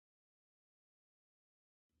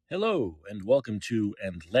Hello, and welcome to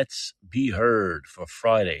And Let's Be Heard for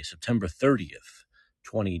Friday, September 30th,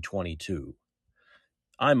 2022.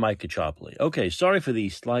 I'm Mike Kachopoli. Okay, sorry for the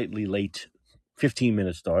slightly late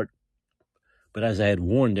 15-minute start, but as I had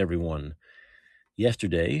warned everyone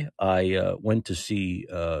yesterday, I went to see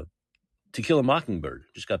To Kill a Mockingbird.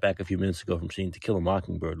 Just got back a few minutes ago from seeing To Kill a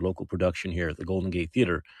Mockingbird, local production here at the Golden Gate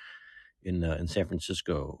Theater in San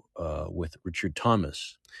Francisco with Richard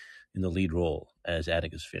Thomas in the lead role as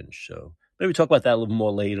Atticus Finch. So maybe talk about that a little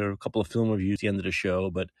more later. A couple of film reviews at the end of the show,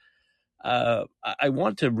 but I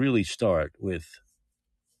want to really start with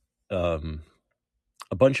a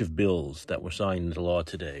bunch of bills that were signed into law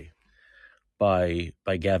today by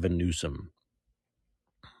Gavin Newsom,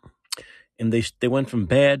 and they went from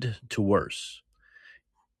bad to worse.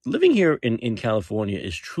 Living here in California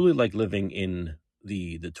is truly like living in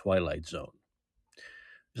the Twilight Zone.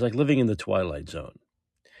 It's like living in the Twilight Zone.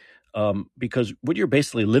 Because what you're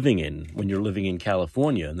basically living in when you're living in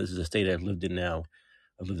California, and this is a state I've lived in now,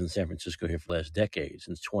 I've lived in San Francisco here for the last decade,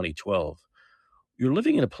 since 2012. You're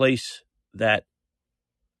living in a place that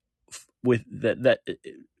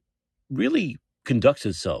really conducts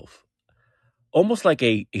itself almost like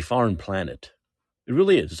a foreign planet. It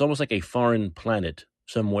really is. It's almost like a foreign planet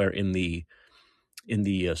somewhere in the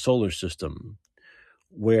solar system,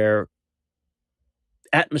 where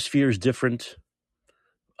atmosphere is different.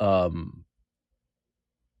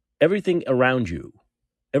 Everything around you,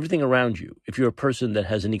 if you're a person that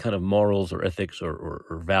has any kind of morals or ethics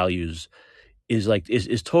or values,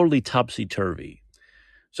 is totally topsy-turvy.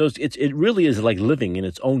 So it really is like living in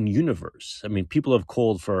its own universe. I mean, people have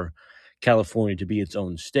called for California to be its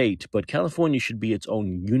own state, but California should be its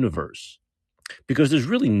own universe, because there's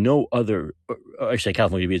really no other, I say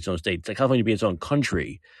California to be its own state, it's like California to be its own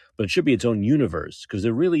country, but it should be its own universe, because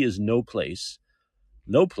there really is no place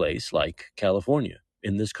like California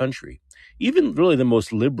in this country. Even really the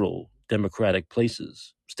most liberal democratic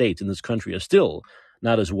states in this country are still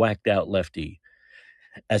not as whacked out lefty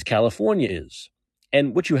as California is.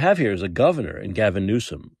 And what you have here is a governor in Gavin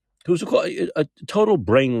Newsom, who's a total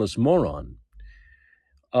brainless moron.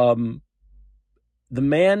 The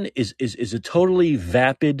man is a totally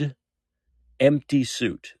vapid, empty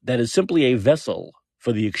suit that is simply a vessel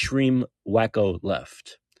for the extreme wacko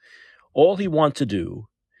left. All he wants to do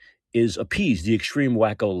is appease the extreme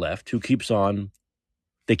wacko left, who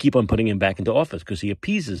they keep on putting him back into office because he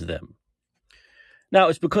appeases them. Now,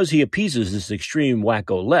 it's because he appeases this extreme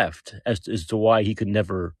wacko left as to why he could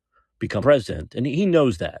never become president. And he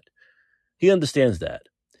knows that. He understands that.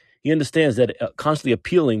 He understands that constantly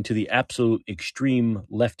appealing to the absolute extreme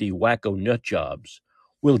lefty wacko nut jobs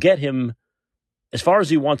will get him as far as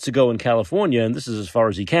he wants to go in California, and this is as far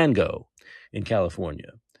as he can go in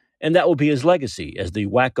California. And that will be his legacy as the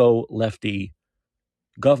wacko lefty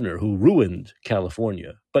governor who ruined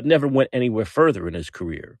California, but never went anywhere further in his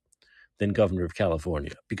career than governor of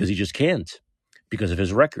California, because he just can't, because of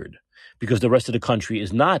his record, because the rest of the country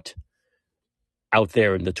is not out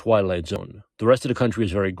there in the Twilight Zone. The rest of the country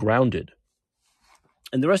is very grounded.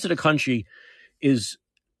 And the rest of the country is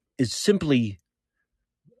simply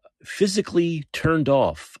physically turned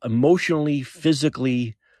off, emotionally,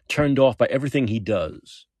 physically turned off by everything he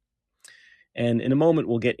does. And in a moment,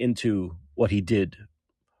 we'll get into what he did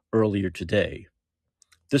earlier today.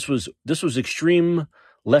 This was extreme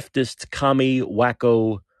leftist, commie,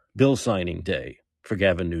 wacko bill signing day for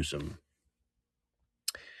Gavin Newsom.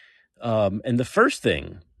 And the first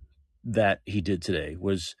thing that he did today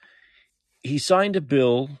was he signed a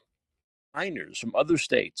bill minors from other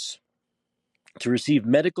states to receive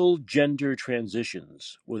medical gender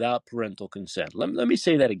transitions without parental consent. Let me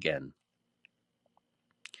say that again.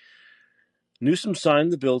 Newsom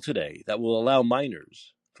signed the bill today that will allow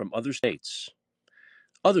minors from other states,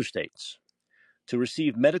 to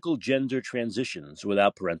receive medical gender transitions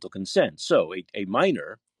without parental consent. So a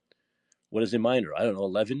minor, what is a minor? I don't know,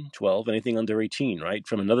 11, 12, anything under 18, right?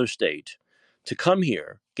 From another state, to come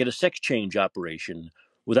here, get a sex change operation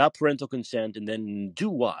without parental consent, and then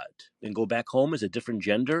do what? Then go back home as a different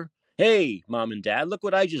gender? Hey, mom and dad, look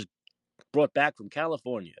what I just brought back from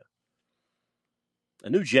California. A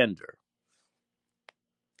new gender.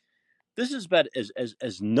 This is about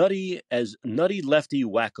as nutty lefty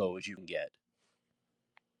wacko as you can get.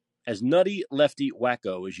 As nutty lefty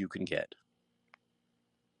wacko as you can get.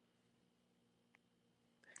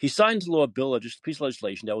 He signed into law a bill, just a piece of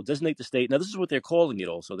legislation that will designate the state. Now, this is what they're calling it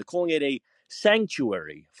also. They're calling it a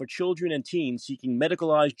sanctuary for children and teens seeking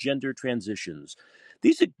medicalized gender transitions.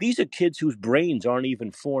 These are kids whose brains aren't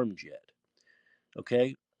even formed yet.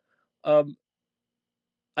 Okay?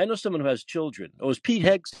 I know someone who has children. As Pete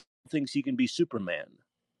Heggs thinks he can be Superman.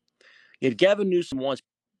 Yet Gavin Newsom wants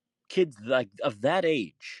kids like of that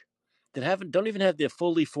age that don't even have their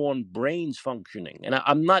fully formed brains functioning. And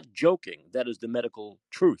I'm not joking. That is the medical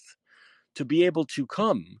truth. To be able to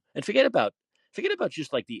come and forget about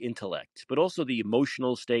just like the intellect, but also the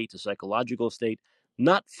emotional state, the psychological state,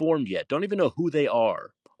 not formed yet, don't even know who they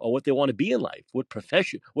are or what they want to be in life, what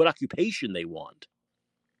profession, what occupation they want.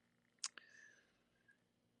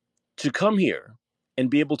 To come here and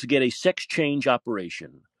be able to get a sex change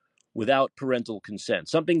operation without parental consent,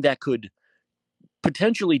 something that could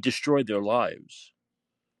potentially destroy their lives,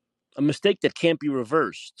 a mistake that can't be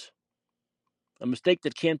reversed, a mistake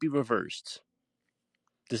that can't be reversed.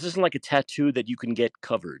 This isn't like a tattoo that you can get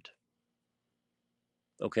covered.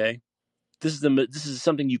 Okay? This is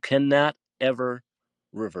something you cannot ever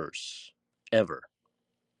reverse. Ever.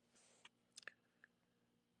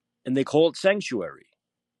 And they call it sanctuary.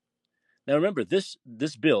 Now remember, this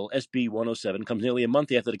bill, SB 107, comes nearly a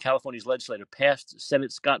month after the California's legislature passed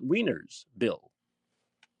Senate Scott Wiener's bill,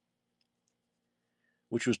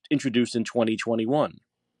 which was introduced in 2021.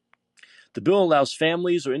 The bill allows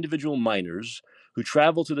families or individual minors who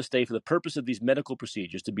travel to the state for the purpose of these medical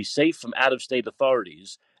procedures to be safe from out-of-state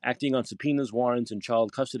authorities acting on subpoenas, warrants, and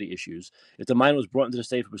child custody issues if the minor was brought into the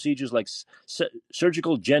state for procedures like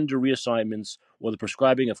surgical gender reassignments or the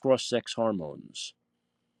prescribing of cross-sex hormones.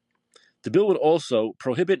 The bill would also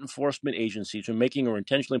prohibit enforcement agencies from making or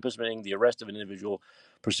intentionally implementing the arrest of an individual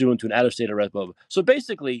pursuant to an out-of-state arrest. So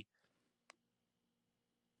basically,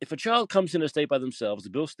 if a child comes into a state by themselves,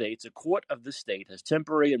 the bill states a court of the state has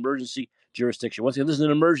temporary emergency jurisdiction. Once again, this is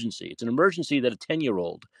an emergency. It's an emergency that a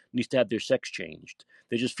 10-year-old needs to have their sex changed.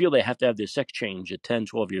 They just feel they have to have their sex changed at 10,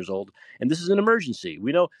 12 years old. And this is an emergency.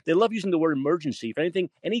 We know they love using the word emergency for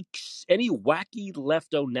anything, any wacky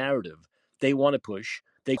lefto narrative they want to push.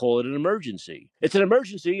 They call it an emergency. It's an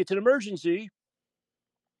emergency. It's an emergency.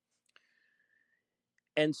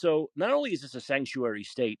 And so not only is this a sanctuary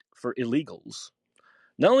state for illegals,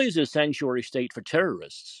 not only is it a sanctuary state for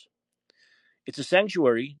terrorists, it's a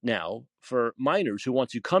sanctuary now for minors who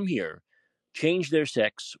want to come here, change their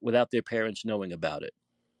sex without their parents knowing about it.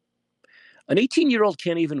 An 18-year-old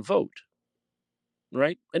can't even vote,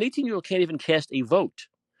 right? An 18-year-old can't even cast a vote.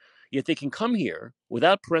 Yet they can come here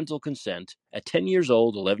without parental consent at 10 years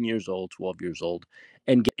old, 11 years old, 12 years old,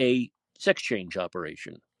 and get a sex change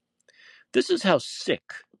operation. This is how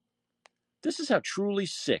sick, this is how truly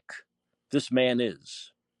sick this man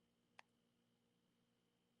is.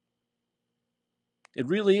 It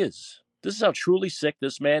really is. This is how truly sick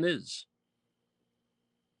this man is.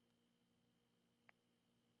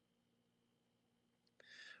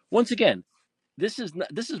 Once again, this is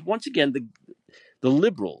once again the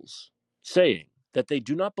liberals saying that they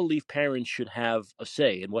do not believe parents should have a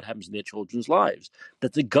say in what happens in their children's lives,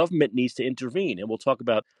 that the government needs to intervene. And we'll talk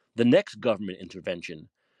about the next government intervention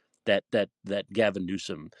that Gavin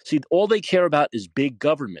Newsom. See, all they care about is big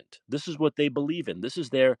government. This is what they believe in. This is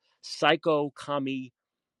their psycho commie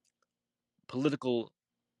political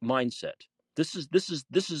mindset. This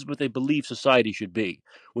is what they believe society should be,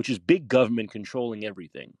 which is big government controlling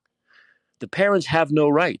everything. The parents have no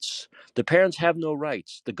rights. The parents have no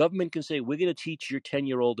rights. The government can say, we're going to teach your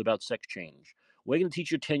 10-year-old about sex change. We're going to teach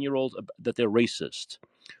your 10-year-old that they're racist.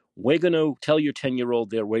 We're going to tell your 10-year-old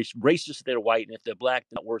they're racist, they're white, and if they're black,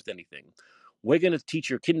 they're not worth anything. We're going to teach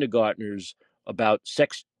your kindergartners about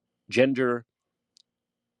sex, gender,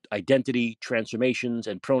 identity, transformations,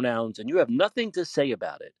 and pronouns, and you have nothing to say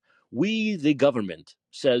about it. We, the government,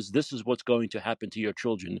 says this is what's going to happen to your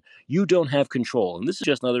children. You don't have control. And this is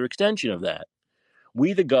just another extension of that.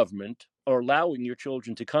 We, the government, are allowing your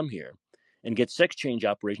children to come here and get sex change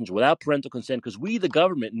operations without parental consent because we, the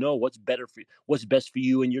government, know what's best for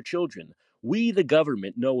you and your children. We, the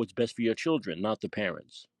government, know what's best for your children, not the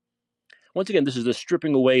parents. Once again, this is the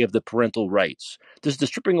stripping away of the parental rights. This is the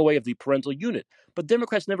stripping away of the parental unit. But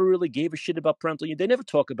Democrats never really gave a shit about parental unit. They never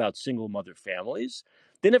talk about single mother families.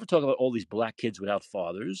 They never talk about all these black kids without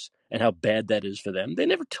fathers and how bad that is for them. They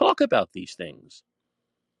never talk about these things.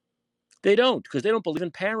 They don't, because they don't believe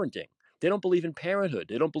in parenting. They don't believe in parenthood.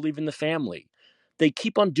 They don't believe in the family. They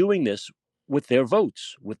keep on doing this with their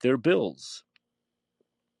votes, with their bills.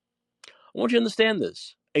 I want you to understand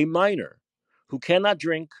this. A minor who cannot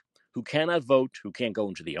drink, who cannot vote, who can't go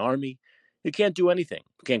into the army, who can't do anything,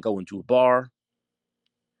 who can't go into a bar,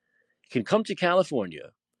 can come to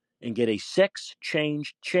California and get a sex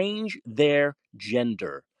change their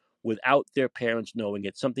gender without their parents knowing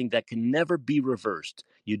it, something that can never be reversed.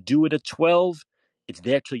 You do it at 12, it's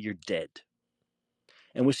there till you're dead.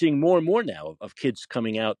 And we're seeing more and more now of kids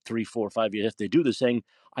coming out 3, 4, 5 years after they do this saying,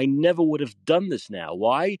 I never would have done this now.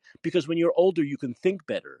 Why? Because when you're older, you can think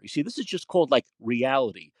better. You see, this is just called like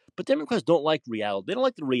reality. But Democrats don't like reality. They don't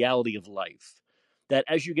like the reality of life. That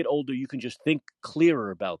as you get older, you can just think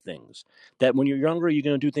clearer about things. That when you're younger, you're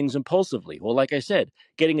going to do things impulsively. Well, like I said,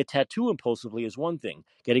 getting a tattoo impulsively is one thing.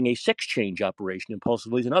 Getting a sex change operation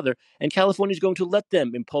impulsively is another. And California is going to let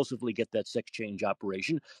them impulsively get that sex change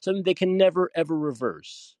operation, something they can never, ever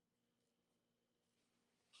reverse.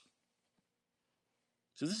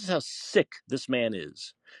 So this is how sick this man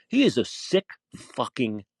is. He is a sick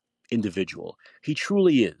fucking individual. He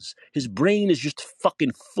truly is. His brain is just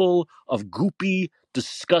fucking full of goopy,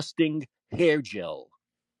 disgusting hair gel.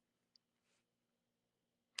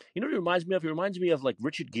 You know what it reminds me of? It reminds me of like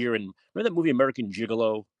Richard Gere and remember that movie American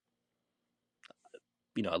Gigolo?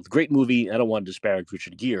 You know, a great movie. I don't want to disparage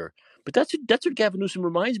Richard Gere, but that's what Gavin Newsom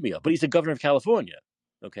reminds me of. But he's the governor of California.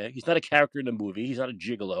 Okay, he's not a character in the movie. He's not a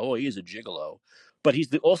gigolo. Oh, he is a gigolo, but he's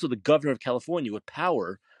also the governor of California with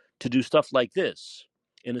power to do stuff like this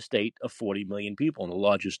in a state of 40 million people, in the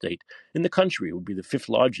largest state in the country. It would be the fifth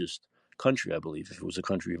largest country, I believe, if it was a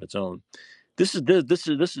country of its own. This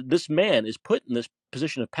man is put in this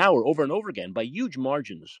position of power over and over again by huge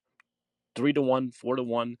margins, 3-1,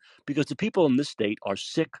 4-1, because the people in this state are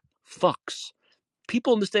sick fucks.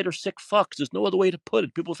 People in the state are sick fucks. There's no other way to put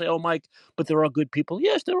it. People say, oh, Mike, but there are good people.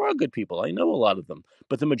 Yes, there are good people. I know a lot of them.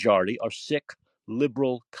 But the majority are sick,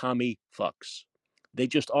 liberal, commie fucks. They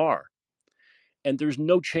just are. And there's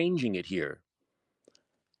no changing it here.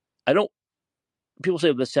 People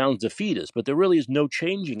say that sounds defeatist, but there really is no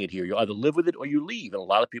changing it here. You either live with it or you leave. And a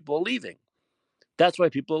lot of people are leaving. That's why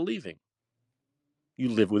people are leaving. You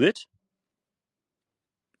live with it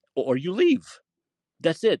or you leave.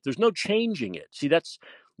 That's it. There's no changing it. See, that's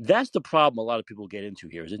the problem a lot of people get into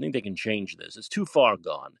here is they think they can change this. It's too far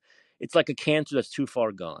gone. It's like a cancer that's too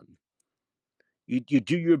far gone. You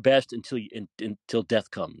do your best until death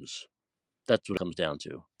comes. That's what it comes down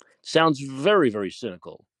to. Sounds very, very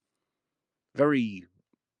cynical, very,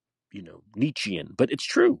 Nietzschean, but it's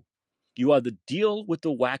true. You either deal with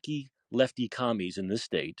the wacky lefty commies in this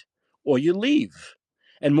state or you leave.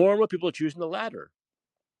 And more people are choosing the latter.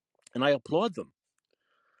 And I applaud them.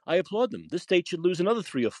 This state should lose another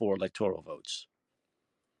 3 or 4 electoral votes.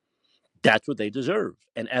 That's what they deserve.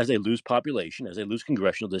 And as they lose population, as they lose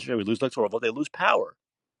congressional districts, they lose electoral vote, they lose power.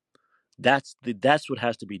 That's what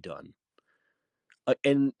has to be done.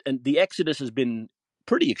 And the exodus has been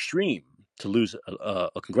pretty extreme to lose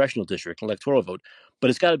a congressional district, an electoral vote, but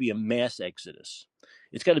it's got to be a mass exodus.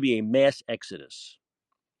 It's got to be a mass exodus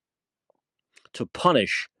to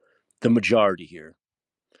punish the majority here,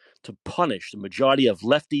 to punish the majority of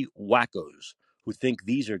lefty wackos who think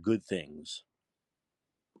these are good things,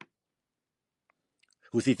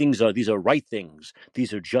 who think these are right things,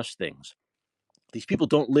 these are just things. These people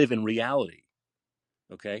don't live in reality,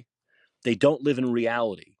 okay? They don't live in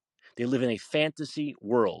reality. They live in a fantasy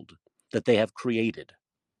world that they have created,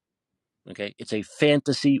 okay? It's a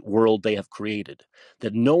fantasy world they have created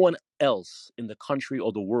that no one else in the country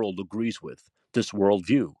or the world agrees with this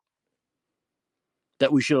worldview.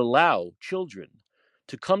 That we should allow children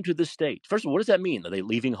to come to this state. First of all, what does that mean? Are they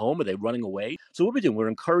leaving home? Are they running away? So what are we doing? We're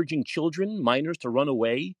encouraging children, minors, to run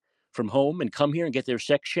away from home and come here and get their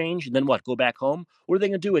sex change and then what, go back home? What are they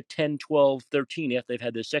going to do at 10, 12, 13 after they've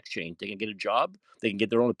had their sex change? They can get a job? They can get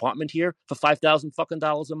their own apartment here for $5,000 fucking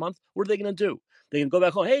dollars a month? What are they going to do? They can go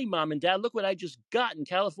back home. Hey, mom and dad, look what I just got in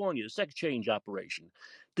California, the sex change operation.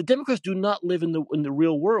 The Democrats do not live in the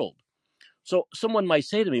real world. So someone might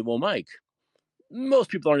say to me, well, Mike, most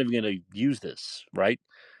people aren't even going to use this, right?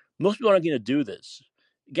 Most people aren't going to do this.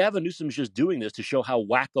 Gavin Newsom's just doing this to show how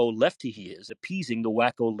wacko lefty he is, appeasing the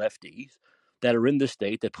wacko lefties that are in the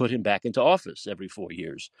state that put him back into office every 4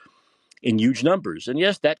 years in huge numbers. And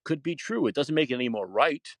yes, that could be true. It doesn't make it any more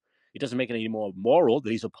right. It doesn't make it any more moral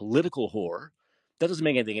that he's a political whore. That doesn't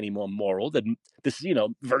make anything any more moral that this, a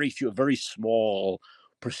very small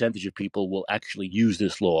percentage of people will actually use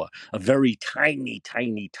this law. A very tiny,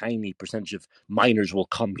 tiny, tiny percentage of minors will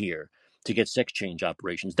come here to get sex change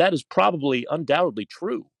operations. That is probably undoubtedly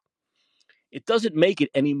true. It doesn't make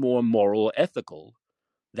it any more moral or ethical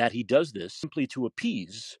that he does this simply to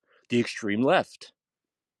appease the extreme left,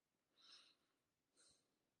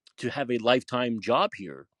 to have a lifetime job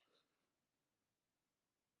here,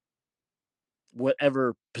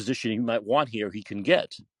 whatever position he might want here, he can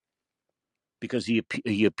get because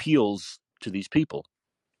he appeals to these people.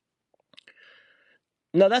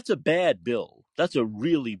 Now, that's a bad bill. That's a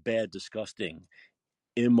really bad, disgusting,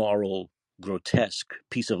 immoral, grotesque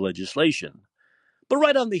piece of legislation. But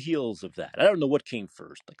right on the heels of that, I don't know what came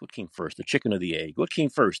first. Like, what came first, the chicken or the egg? What came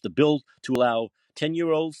first, the bill to allow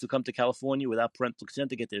 10-year-olds to come to California without parental consent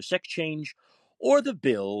to get their sex change, or the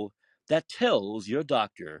bill that tells your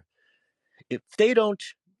doctor if they don't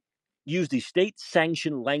use the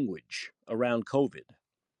state-sanctioned language around COVID,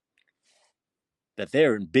 that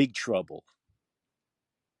they're in big trouble?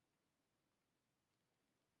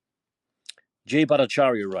 Jay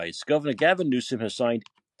Bhattacharya writes, Governor Gavin Newsom has signed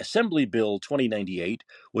Assembly Bill 2098,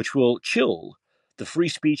 which will chill the free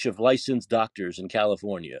speech of licensed doctors in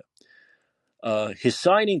California. His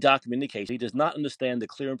signing document indicates he does not understand the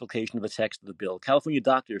clear implication of the text of the bill. California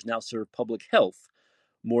doctors now serve public health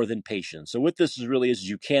more than patients. So what this is really is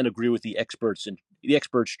you can't agree with the experts and the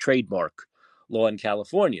experts' trademark law in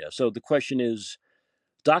California. So the question is,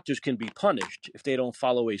 doctors can be punished if they don't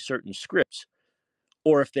follow a certain script,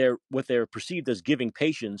 or if they're perceived as giving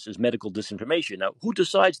patients is medical disinformation. Now, who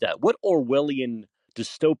decides that? What Orwellian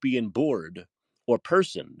dystopian board or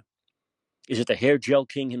person? Is it the hair gel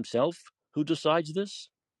king himself who decides this?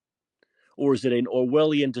 Or is it an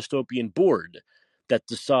Orwellian dystopian board that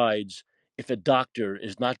decides if a doctor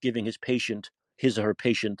is not giving his or her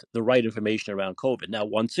patient, the right information around COVID? Now,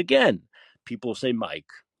 once again, people say, Mike,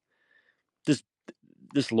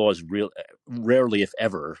 this law is rarely, if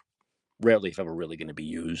ever, really going to be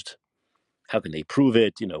used. How can they prove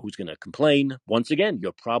it? Who's going to complain? Once again,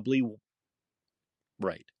 you're probably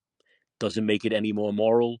right. Doesn't make it any more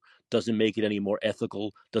moral, doesn't make it any more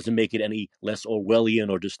ethical, doesn't make it any less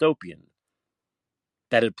Orwellian or dystopian.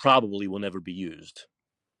 That it probably will never be used.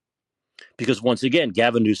 Because once again,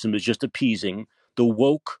 Gavin Newsom is just appeasing the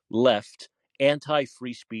woke left,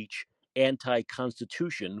 anti-free speech,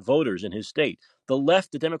 anti-Constitution voters in his state. The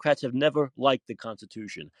left, the Democrats have never liked the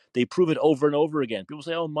Constitution. They prove it over and over again. People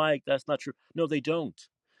say, oh, Mike, that's not true. No, they don't.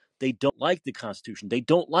 They don't like the Constitution. They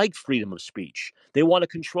don't like freedom of speech. They want to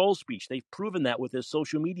control speech. They've proven that with their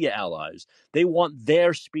social media allies. They want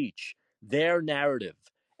their speech, their narrative.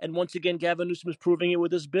 And once again, Gavin Newsom is proving it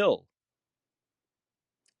with this bill.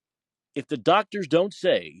 If the doctors don't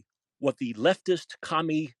say what the leftist,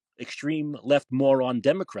 commie, extreme left moron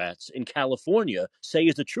Democrats in California say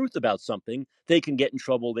is the truth about something, they can get in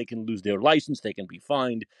trouble, they can lose their license, they can be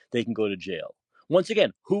fined, they can go to jail. Once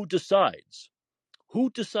again, who decides?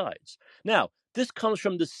 Who decides? Now, this comes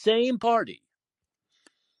from the same party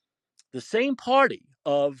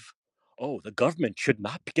of, the government should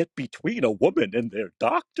not get between a woman and their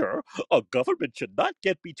doctor. A government should not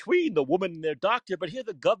get between the woman and their doctor. But here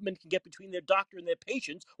the government can get between their doctor and their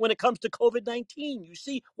patients when it comes to COVID-19. You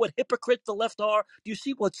see what hypocrites the left are? Do you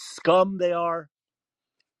see what scum they are?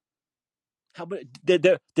 How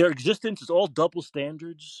their existence is all double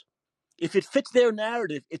standards. If it fits their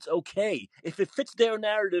narrative, it's okay. If it fits their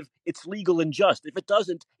narrative, it's legal and just. If it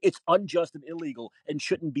doesn't, it's unjust and illegal and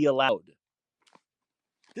shouldn't be allowed.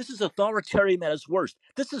 This is authoritarian at its worst.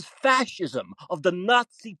 This is fascism of the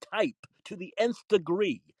Nazi type to the nth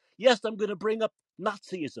degree. Yes, I'm going to bring up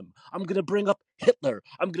Nazism. I'm going to bring up Hitler.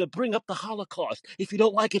 I'm going to bring up the Holocaust. If you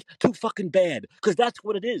don't like it, too fucking bad, because that's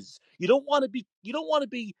what it is. You don't want to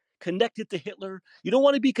be connected to Hitler. You don't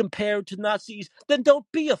want to be compared to Nazis. Then don't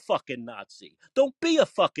be a fucking Nazi. Don't be a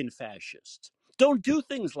fucking fascist. Don't do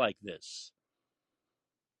things like this.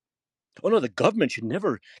 Oh no, the government should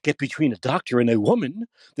never get between a doctor and a woman.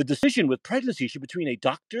 The decision with pregnancy should be between a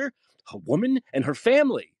doctor, a woman, and her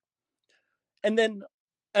family. And then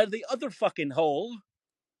at the other fucking hole,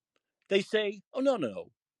 they say, oh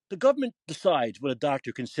no. The government decides what a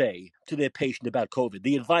doctor can say to their patient about COVID,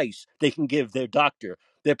 the advice they can give their doctor,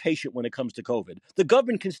 their patient when it comes to COVID. The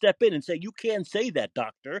government can step in and say, you can't say that,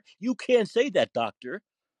 doctor. You can't say that, doctor.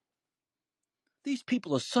 These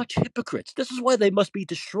people are such hypocrites. This is why they must be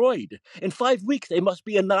destroyed. In 5 weeks, they must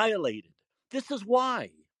be annihilated. This is why.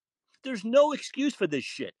 There's no excuse for this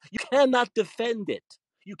shit. You cannot defend it.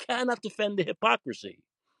 You cannot defend the hypocrisy.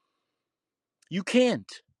 You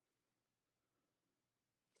can't.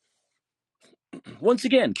 Once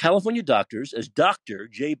again, California doctors, as Dr.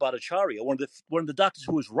 Jay Bhattacharya, one of the doctors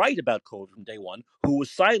who was right about COVID from day one, who was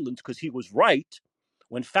silenced because he was right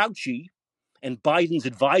when Fauci and Biden's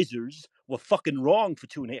advisors were fucking wrong for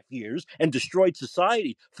 2.5 years and destroyed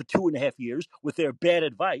society for 2.5 years with their bad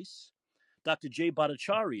advice. Dr. Jay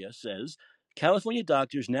Bhattacharya says California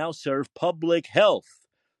doctors now serve public health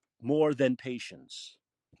more than patients,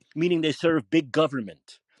 meaning they serve big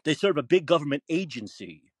government. They serve a big government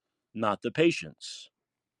agency, not the patients.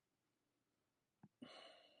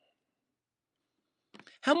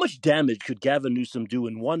 How much damage could Gavin Newsom do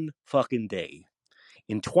in one fucking day,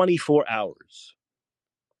 in 24 hours?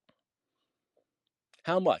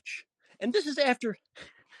 How much? And this is after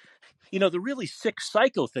The really sick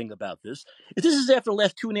psycho thing about this is after the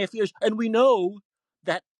last 2.5 years, and we know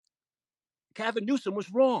that Gavin Newsom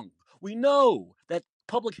was wrong. We know that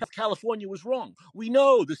Public Health California was wrong. We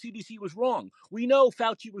know the CDC was wrong. We know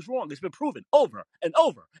Fauci was wrong. It's been proven over and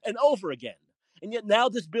over and over again. And yet now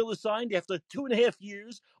this bill is signed after 2.5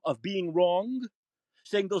 years of being wrong,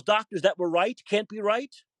 saying those doctors that were right can't be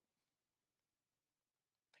right.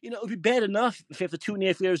 It would be bad enough if after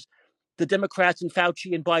 2.5 years, the Democrats and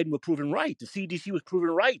Fauci and Biden were proven right. The CDC was proven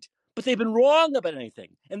right. But they've been wrong about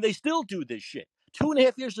anything. And they still do this shit.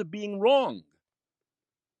 2.5 years of being wrong.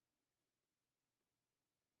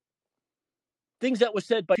 Things that were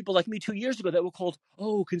said by people like me 2 years ago that were called,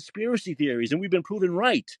 conspiracy theories, and we've been proven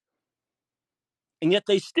right. And yet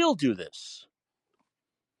they still do this.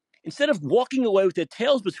 Instead of walking away with their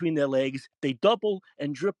tails between their legs, they double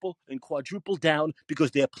and triple and quadruple down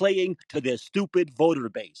because they're playing to their stupid voter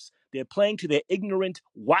base. They're playing to their ignorant,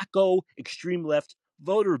 wacko, extreme left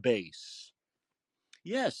voter base.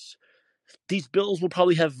 Yes, these bills will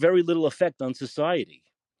probably have very little effect on society.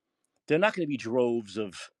 They're not going to be droves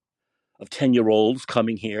of 10-year-olds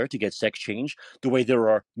coming here to get sex change, the way there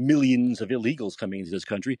are millions of illegals coming into this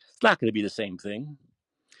country. It's not going to be the same thing.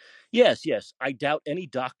 Yes, I doubt any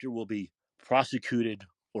doctor will be prosecuted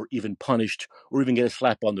or even punished or even get a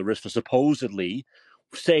slap on the wrist for supposedly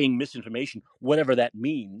saying misinformation, whatever that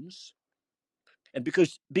means. And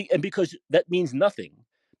because that means nothing,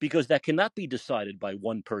 because that cannot be decided by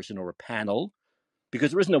one person or a panel,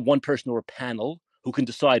 because there isn't a one person or a panel who can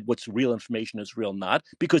decide what's real information and what's real not,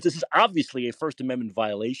 because this is obviously a First Amendment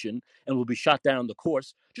violation and will be shot down in the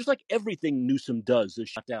courts, just like everything Newsom does is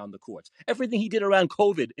shot down in the courts. Everything he did around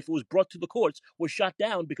COVID, if it was brought to the courts, was shot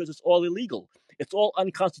down because it's all illegal. It's all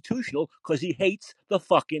unconstitutional because he hates the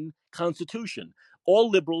fucking Constitution.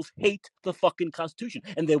 All liberals hate the fucking Constitution,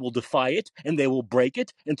 and they will defy it, and they will break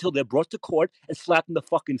it until they're brought to court and slapped in the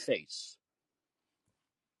fucking face.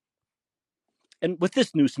 And with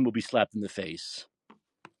this, Newsom will be slapped in the face.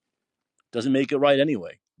 Doesn't make it right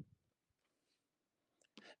anyway.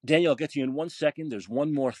 Daniel, I'll get to you in 1 second. There's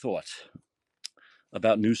one more thought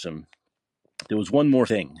about Newsom. There was one more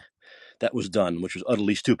thing that was done, which was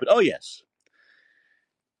utterly stupid. Oh, yes.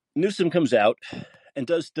 Newsom comes out and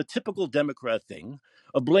does the typical Democrat thing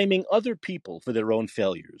of blaming other people for their own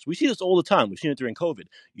failures. We see this all the time. We've seen it during COVID.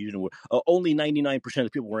 You didn't wear, only 99%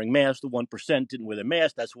 of people wearing masks. The 1% didn't wear their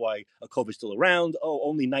mask. That's why COVID's still around.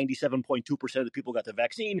 Only 97.2% of the people got the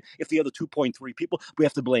vaccine. If the other 2.3 people, we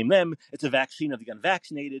have to blame them. It's a vaccine of the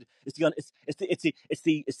unvaccinated. It's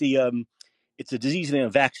a disease of the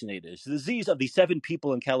unvaccinated. It's the disease of the 7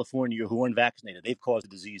 people in California who weren't vaccinated. They've caused the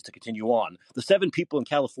disease to continue on. The 7 people in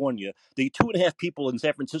California, the 2.5 people in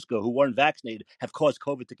San Francisco who weren't vaccinated have caused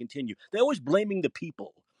COVID to continue. They're always blaming the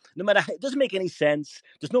people. No matter how, it doesn't make any sense.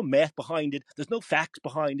 There's no math behind it. There's no facts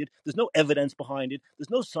behind it. There's no evidence behind it.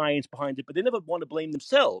 There's no science behind it. But they never want to blame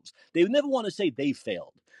themselves. They never want to say they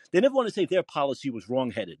failed. They never want to say their policy was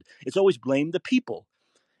wrongheaded. It's always blame the people.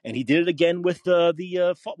 And he did it again with the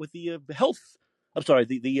health. I'm sorry,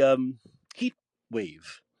 the heat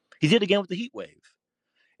wave. He did it again with the heat wave.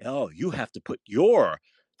 You have to put your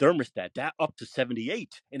thermostat up to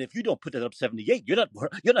 78, and if you don't put that up 78, you're not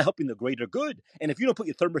helping the greater good. And if you don't put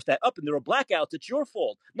your thermostat up and there are blackouts, it's your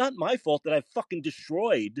fault, not my fault that I fucking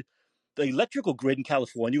destroyed the electrical grid in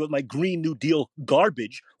California with my Green New Deal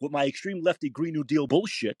garbage, with my extreme lefty Green New Deal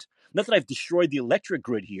bullshit. Not that I've destroyed the electric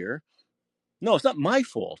grid here. No, it's not my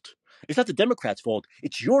fault. It's not the Democrats' fault.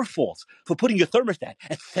 It's your fault for putting your thermostat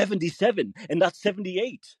at 77 and not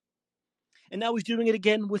 78. And now he's doing it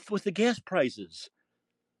again with the gas prices,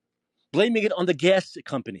 blaming it on the gas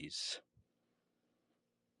companies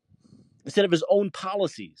instead of his own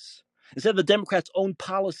policies, instead of the Democrats' own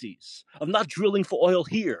policies of not drilling for oil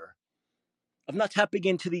here, of not tapping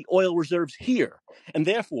into the oil reserves here. And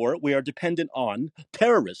therefore, we are dependent on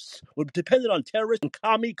terrorists. We're dependent on terrorists and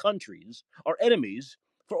commie countries, our enemies,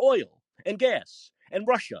 for oil and gas and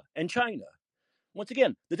Russia and China. Once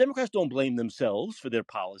again, the Democrats don't blame themselves for their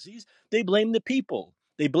policies. They blame the people.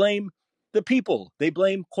 They blame the people. They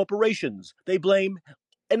blame corporations. They blame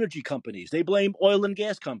energy companies. They blame oil and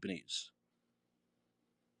gas companies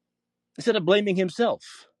instead of blaming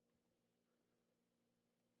himself.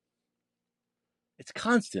 It's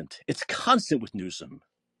constant. It's constant with Newsom.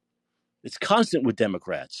 It's constant with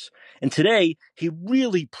Democrats. And today, he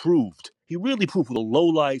really proved what a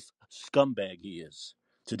low-life scumbag he is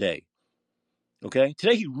today. Okay?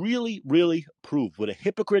 Today, he really, really proved what a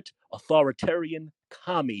hypocrite, authoritarian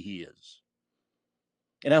commie he is.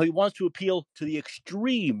 And now he wants to appeal to the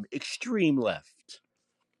extreme, extreme left.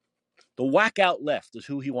 The whack-out left is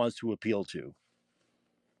who he wants to appeal to.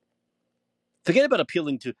 Forget about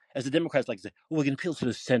appealing to, as the Democrats like to say, oh, we can appeal to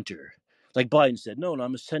the center. Like Biden said, no,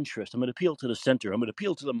 I'm a centrist. I'm going to appeal to the center. I'm going to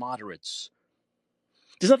appeal to the moderates.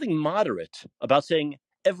 There's nothing moderate about saying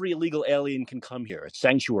every illegal alien can come here. It's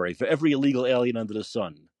sanctuary for every illegal alien under the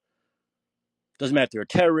sun. Doesn't matter if they're a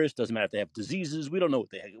terrorist. Doesn't matter if they have diseases. We don't know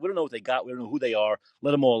what they have. We don't know what they got. We don't know who they are.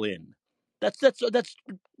 Let them all in. That's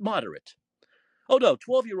moderate. Oh no,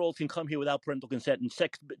 12-year-olds can come here without parental consent and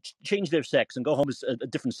change their sex and go home as a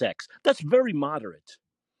different sex. That's very moderate,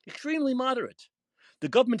 extremely moderate. The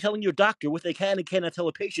government telling your doctor what they can and cannot tell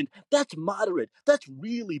a patient, that's moderate. That's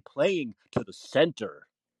really playing to the center.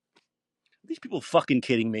 Are these people fucking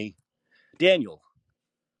kidding me? Daniel,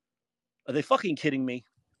 are they fucking kidding me?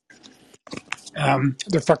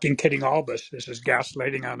 They're fucking kidding all of us. This is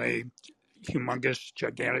gaslighting on a humongous,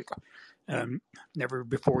 gigantic, never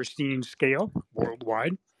before seen scale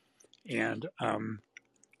worldwide. And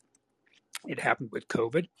it happened with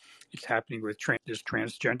COVID. It's happening with this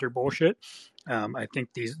transgender bullshit. I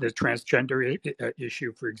think the transgender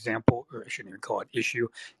issue, for example, or I shouldn't even call it issue,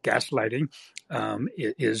 gaslighting,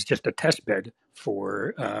 is just a test bed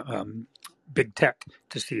for big tech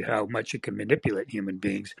to see how much it can manipulate human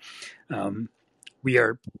beings. We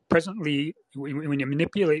are presently, when you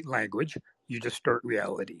manipulate language, you distort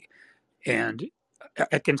reality. And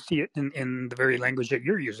I can see it in the very language that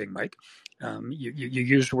you're using, Mike. You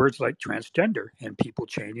use words like transgender and people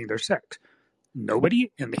changing their sex.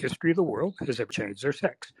 Nobody in the history of the world has ever changed their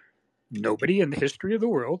sex. Nobody in the history of the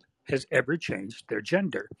world has ever changed their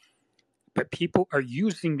gender. But people are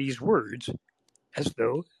using these words as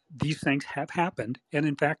though these things have happened and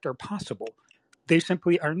in fact are possible. They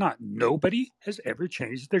simply are not. Nobody has ever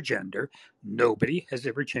changed their gender. Nobody has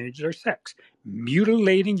ever changed their sex.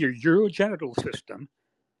 Mutilating your urogenital system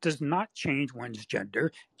does not change one's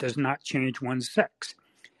gender, does not change one's sex.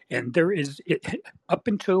 And there is, up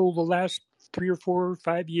until the last 3 or 4 or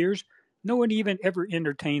 5 years, no one even ever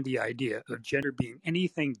entertained the idea of gender being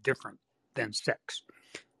anything different than sex.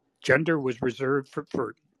 Gender was reserved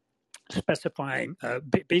for specifying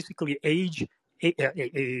basically age,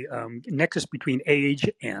 a nexus between age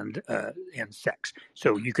and sex.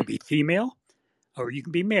 So you could be female or you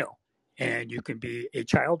can be male, and you can be a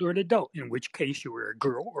child or an adult, in which case you were a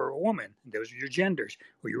girl or a woman. Those are your genders,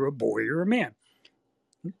 or you're a boy or a man.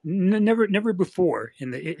 Never before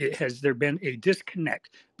has there been a disconnect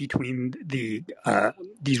between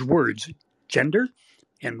these words, gender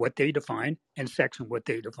and what they define, and sex and what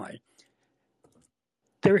they define.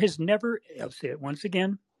 There has never, I'll say it once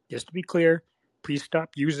again, just to be clear, please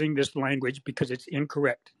stop using this language because it's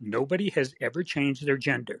incorrect. Nobody has ever changed their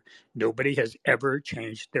gender. Nobody has ever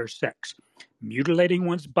changed their sex. Mutilating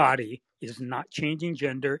one's body is not changing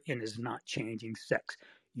gender and is not changing sex.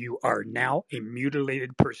 You are now a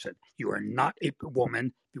mutilated person. You are not a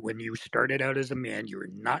woman when you started out as a man. You are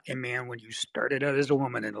not a man when you started out as a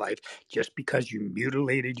woman in life just because you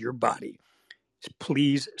mutilated your body.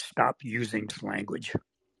 Please stop using this language.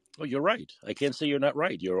 Oh, you're right. I can't say you're not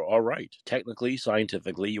right. You're all right. Technically,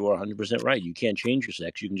 scientifically, you are 100% right. You can't change your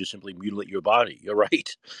sex. You can just simply mutilate your body. You're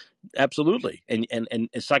right. Absolutely. And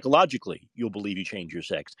psychologically, you'll believe you change your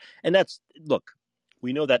sex. And that's, look,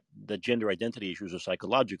 we know that the gender identity issues are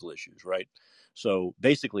psychological issues, right? So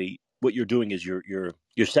basically, what you're doing is you're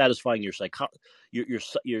satisfying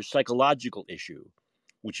your psychological issue,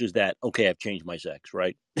 which is that, okay, I've changed my sex,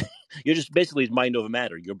 right? You're just basically mind over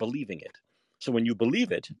matter. You're believing it. So when you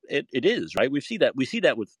believe it, it is, right? We see that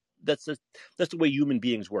with that's the way human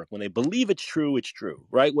beings work. When they believe it's true,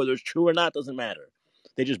 right? Whether it's true or not doesn't matter.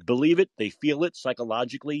 They just believe it, they feel it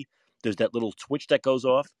psychologically. There's that little switch that goes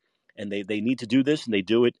off, and they need to do this, and they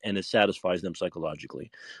do it, and it satisfies them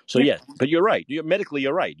psychologically. So yeah, but you're right. Medically,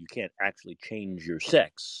 you're right. You can't actually change your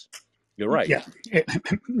sex. You're right. Yeah,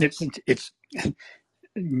 it's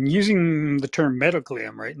using the term medically.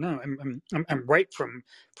 I'm right. No, I'm right from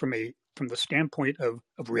the standpoint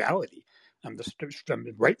of reality. I'm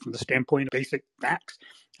right from the standpoint of basic facts.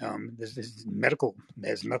 This medical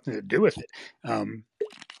has nothing to do with it,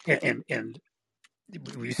 and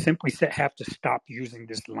we simply have to stop using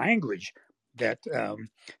this language that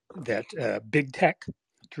big tech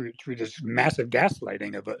through this massive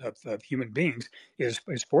gaslighting of human beings is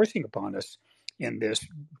forcing upon us in this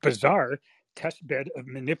bizarre test bed of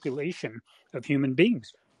manipulation of human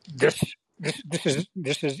beings. This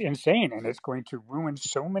is insane, and it's going to ruin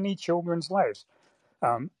so many children's lives.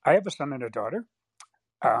 I have a son and a daughter.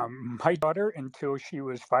 My daughter, until she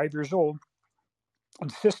was 5 years old,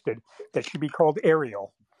 insisted that she be called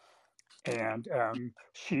Ariel. And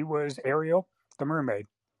she was Ariel, the mermaid.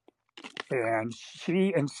 And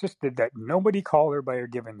she insisted that nobody call her by her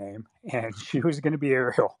given name, and she was going to be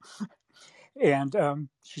Ariel. And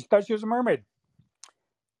she thought she was a mermaid.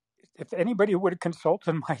 If anybody would have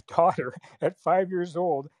consulted my daughter at 5 years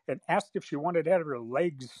old and asked if she wanted to have her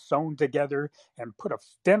legs sewn together and put a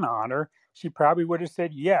fin on her, she probably would have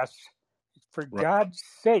said yes. For Right. God's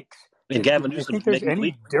sakes, And do you think there's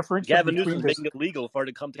any difference Gavin between Newsom's this? making it legal for her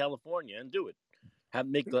to come to California and do it.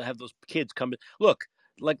 Have those kids come. Look,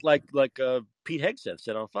 like Pete Hegseth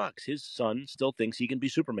said on Fox, his son still thinks he can be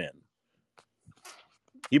Superman.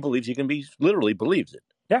 He believes he can be. Literally believes it.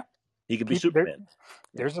 Yeah, He can be people, Superman.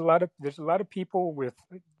 there's a lot of people with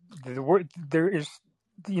the word. There is,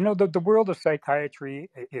 the world of psychiatry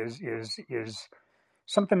is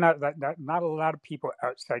something not a lot of people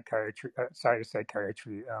outside of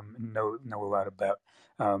psychiatry know a lot about.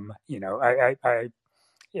 I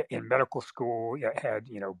in medical school had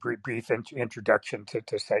brief introduction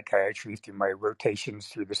to psychiatry through my rotations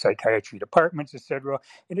through the psychiatry departments, etc.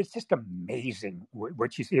 And it's just amazing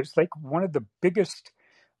what you see. It's like one of the biggest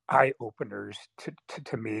eye openers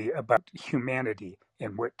to me about humanity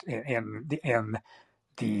and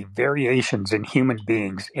the variations in human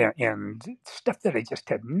beings and stuff that I just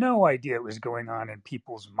had no idea was going on in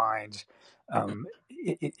people's minds.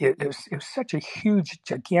 It was such a huge,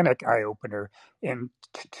 gigantic eye opener, and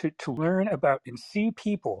to learn about and see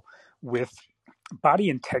people with body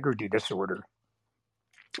integrity disorder,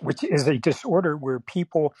 which is a disorder where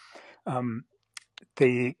people um,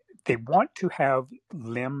 they they want to have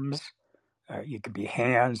limbs. It could be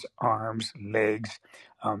hands, arms, legs,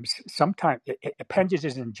 sometimes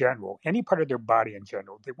appendages in general, any part of their body in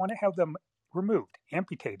general. They want to have them removed,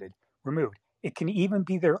 amputated, removed. It can even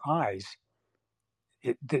be their eyes.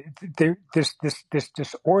 This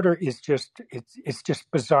disorder is it's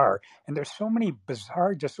just bizarre, and there's so many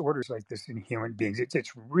bizarre disorders like this in human beings.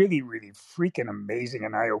 It's really really freaking amazing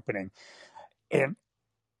and eye opening, and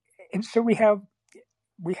so we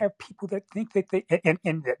have people that think that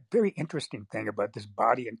and the very interesting thing about this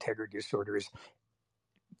body integrity disorder is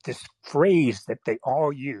this phrase that they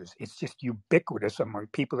all use. It's just ubiquitous among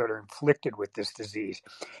people that are inflicted with this disease.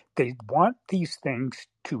 They want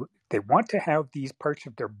they want to have these parts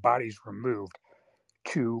of their bodies removed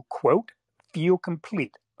to, quote, feel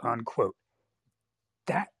complete, unquote.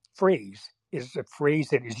 That phrase is a phrase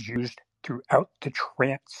that is used throughout the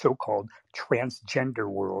so-called transgender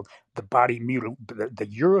world, the the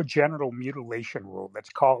urogenital mutilation world. Let's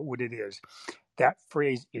call it what it is. That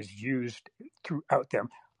phrase is used throughout them.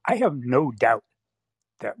 I have no doubt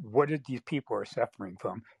that what these people are suffering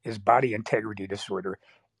from is body integrity disorder.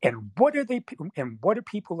 And what are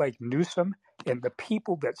people like Newsom and the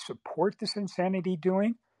people that support this insanity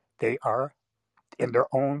doing? They are, in their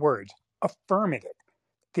own words, affirming it.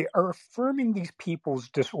 They are affirming these people's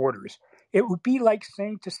disorders. It would be like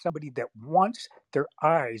saying to somebody that wants their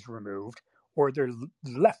eyes removed or their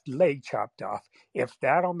left leg chopped off, if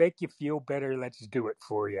that'll make you feel better, let's do it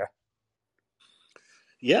for you.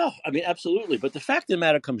 Yeah, I mean, absolutely. But the fact of the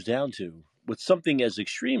matter comes down to, with something as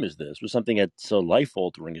extreme as this, with something that's so life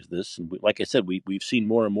altering as this, and like I said, we've seen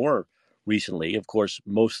more and more recently. Of course,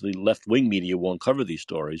 mostly left wing media won't cover these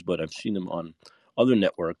stories, but I've seen them on other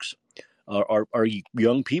networks. Are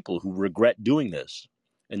young people who regret doing this,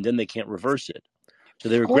 and then they can't reverse it. So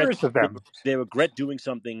Scores of them. they regret doing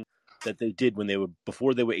something that they did when they were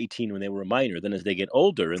before they were 18, when they were a minor. Then as they get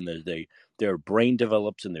older and their brain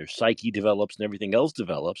develops and their psyche develops and everything else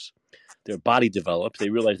develops, their body develops, they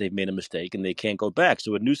realize they've made a mistake and they can't go back.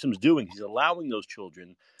 So what Newsom's doing, he's allowing those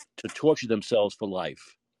children to torture themselves for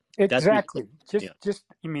life. That's what, Exactly. yeah.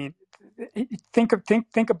 I mean,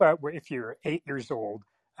 think about where if you're 8 years old,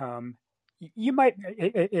 um, you might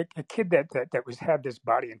a kid that was had this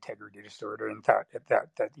body integrity disorder and thought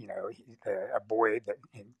that a boy that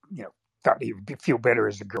thought he would feel better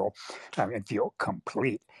as a girl and feel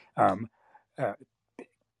complete. Um, uh,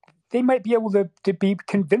 they might be able to be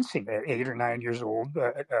convincing at 8 or 9 years old,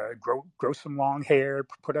 grow some long hair,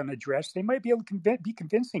 put on a dress. They might be able to be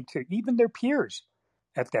convincing to even their peers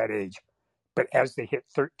at that age. But as they hit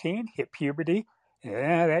 13, hit puberty,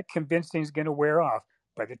 that convincing is going to wear off.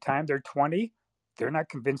 By the time they're 20, they're not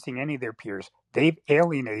convincing any of their peers. They've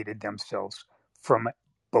alienated themselves from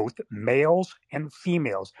both males and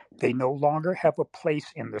females. They no longer have a place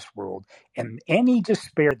in this world. And any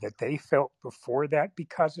despair that they felt before that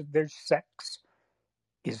because of their sex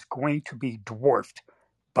is going to be dwarfed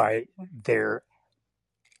by their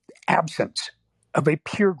absence of a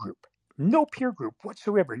peer group. No peer group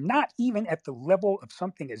whatsoever, not even at the level of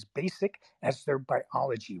something as basic as their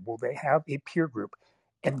biology will they have a peer group.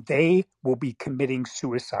 And they will be committing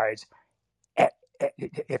suicides at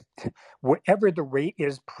if whatever the rate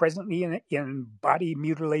is presently in body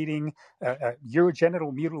mutilating,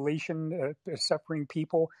 urogenital mutilation suffering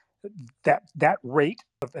people, that rate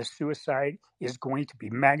of a suicide is going to be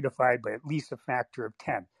magnified by at least a factor of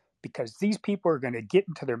 10, because these people are going to get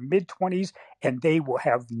into their mid-20s and they will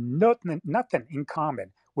have nothing in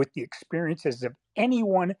common with the experiences of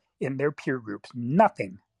anyone in their peer groups.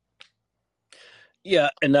 Nothing. Yeah,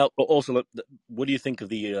 and now also, what do you think of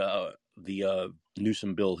the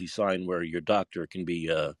Newsom bill he signed, where your doctor can be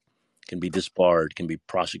disbarred, can be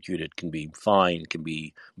prosecuted, can be fined, can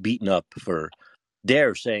be beaten up for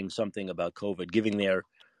dare saying something about COVID, giving their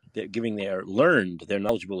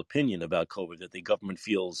knowledgeable opinion about COVID that the government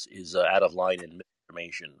feels is out of line and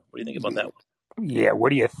misinformation. What do you think about that one? Yeah,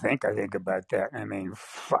 what do you think? I think about that. I mean,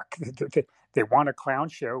 fuck. They want a clown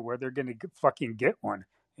show where they're going to fucking get one.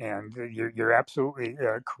 And you're absolutely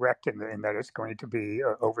correct in that it's going to be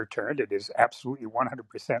overturned. It is absolutely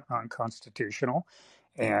 100% unconstitutional.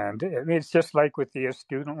 And I mean, it's just like with the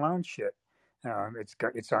student loan shit.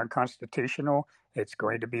 It's unconstitutional. It's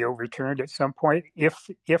going to be overturned at some point. If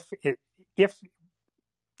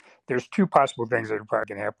there's two possible things that are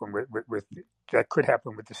probably going to happen with that could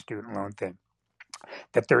happen with the student loan thing,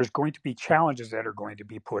 that there's going to be challenges that are going to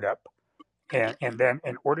be put up, and then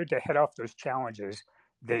in order to head off those challenges,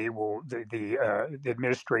 the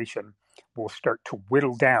administration will start to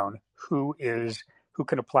whittle down who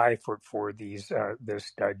can apply for this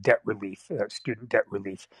debt relief, student debt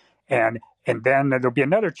relief, and then there'll be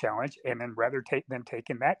another challenge, and then than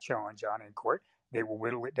taking that challenge on in court, they will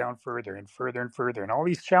whittle it down further and further and further, and all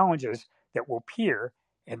these challenges that will appear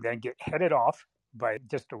and then get headed off by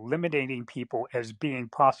just eliminating people as being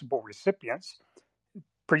possible recipients.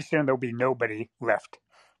 Pretty soon there'll be nobody left,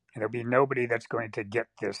 and there'll be nobody that's going to get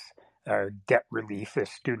this debt relief,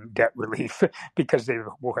 this student debt relief, because they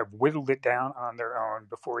will have whittled it down on their own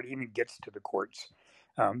before it even gets to the courts.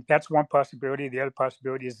 That's one possibility. The other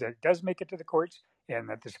possibility is that it does make it to the courts, and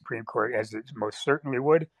that the Supreme Court, as it most certainly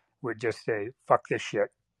would just say, "Fuck this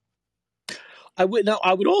shit." I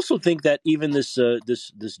would also think that even this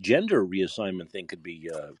gender reassignment thing could be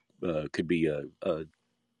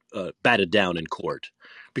batted down in court,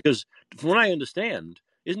 because from what I understand,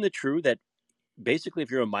 isn't it true that basically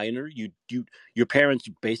if you're a minor, your parents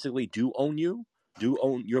basically do own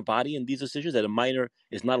your body and these decisions, that a minor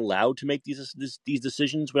is not allowed to make these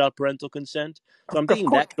decisions without parental consent. So I'm Of thinking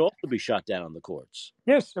course, that could also be shot down in the courts.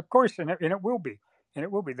 yes, of course, and it will be,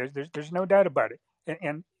 There's no doubt about it,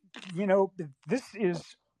 and you know this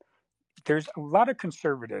is there's a lot of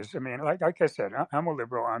conservatives. I mean, like I said, I'm a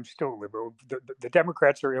liberal. I'm still a liberal. The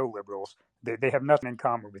Democrats are illiberals. They have nothing in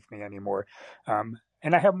common with me anymore.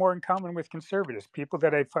 And I have more in common with conservatives, people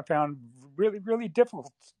that I found really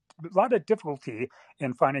difficult, a lot of difficulty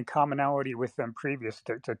in finding commonality with them previous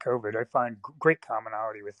to COVID. I find great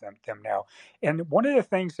commonality with them now. And one of the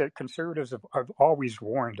things that conservatives have always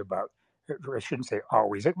warned about, or I shouldn't say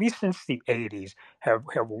always, at least since the 80s, have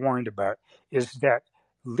warned about, is that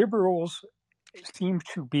liberals seem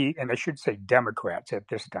to be, and I should say Democrats at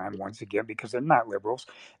this time, once again, because they're not liberals,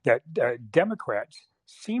 that Democrats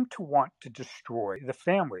seem to want to destroy the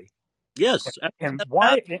family. Yes, And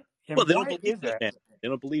why? well, And they don't why believe is in the that? family. They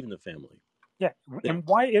don't believe in the family. Yeah, They don't. and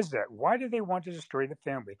why is that? Why do they want to destroy the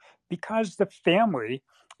family? Because the family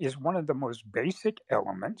is one of the most basic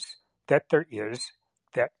elements that there is,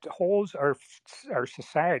 that holds our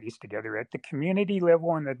societies together at the community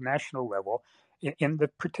level and the national level, in the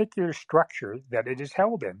particular structure that it is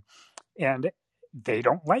held in. And they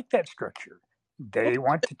don't like that structure. Well, They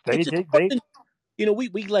want to. it's more than,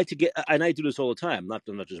 we like to get, and I do this all the time.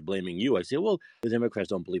 I'm not just blaming you. I say, well, the Democrats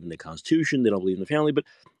don't believe in the Constitution. They don't believe in the family. But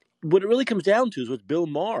what it really comes down to is what Bill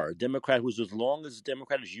Maher, a Democrat who's as long as a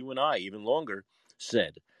Democrat as you and I, even longer,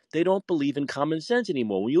 said. They don't believe in common sense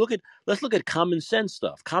anymore. When you let's look at common sense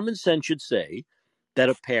stuff. Common sense should say that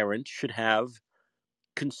a parent should have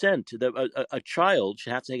consent. That a child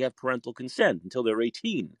should have to have parental consent until they're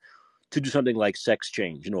 18 to do something like sex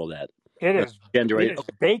change and all that. It is. Gender. It is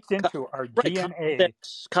baked into our Right. DNA.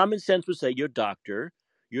 Common sense would say your doctor,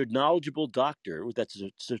 your knowledgeable doctor with that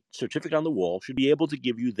certificate on the wall, should be able to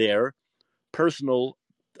give you their personal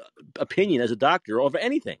opinion as a doctor over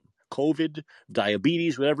anything. COVID,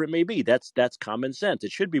 diabetes, whatever it may be. That's common sense.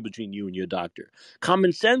 It should be between you and your doctor.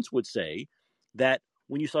 Common sense would say that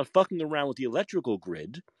when you start fucking around with the electrical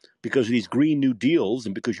grid because of these Green New Deals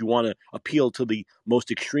and because you want to appeal to the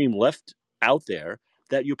most extreme left out there,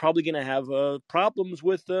 that you're probably going to have problems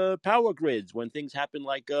with power grids when things happen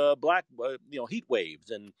like heat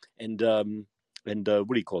waves and what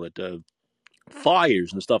do you call it?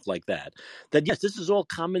 fires and stuff like that. That yes, this is all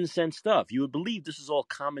common sense stuff. You would believe this is all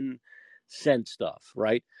common sense stuff,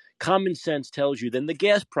 right? Common sense tells you then the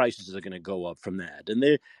gas prices are going to go up from that,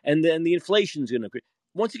 and then the inflation is going to.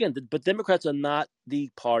 Once again, but Democrats are not the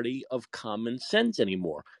party of common sense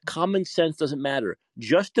anymore. Common sense doesn't matter.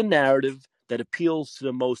 Just a narrative that appeals to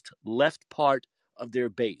the most left part of their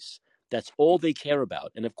base. That's all they care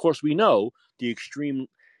about. And of course, we know the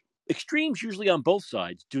extremes, usually on both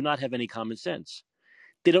sides, do not have any common sense.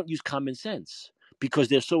 They don't use common sense because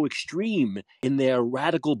they're so extreme in their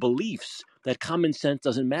radical beliefs that common sense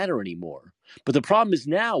doesn't matter anymore. But the problem is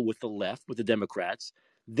now with the left, with the Democrats,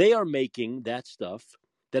 they are making that stuff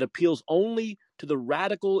that appeals only to the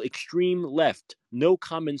radical extreme left, no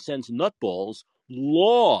common sense nutballs,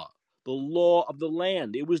 law, the law of the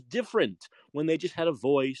land. It was different when they just had a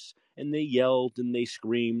voice and they yelled and they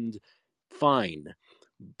screamed. Fine.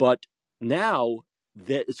 But now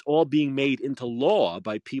that it's all being made into law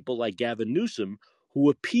by people like Gavin Newsom who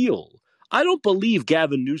appeal. I don't believe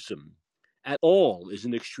Gavin Newsom at all is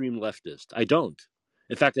an extreme leftist. I don't.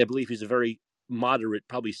 In fact, I believe he's a very moderate,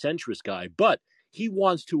 probably centrist guy, but he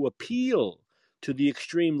wants to appeal to the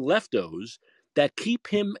extreme leftos that keep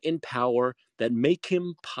him in power, that make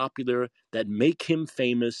him popular, that make him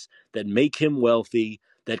famous, that make him wealthy,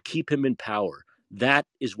 that keep him in power. That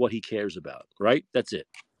is what he cares about, right? That's it.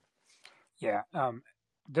 Yeah,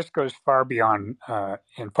 this goes far beyond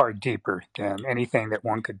and far deeper than anything that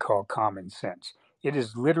one could call common sense. It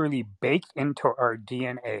is literally baked into our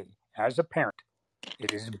DNA as a parent.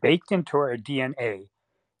 It is baked into our DNA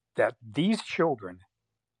that these children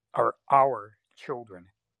are our children.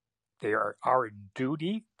 They are our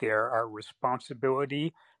duty. They are our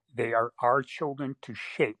responsibility. They are our children to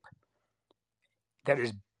shape. That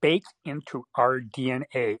is baked into our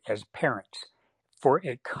DNA as parents. For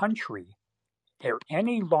a country or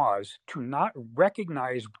any laws to not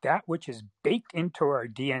recognize that which is baked into our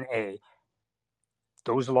DNA,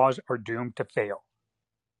 those laws are doomed to fail.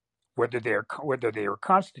 Whether they are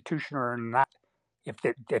constitutional or not, if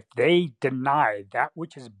they deny that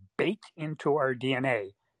which is baked into our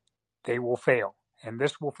DNA, they will fail, and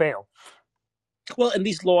this will fail. Well, and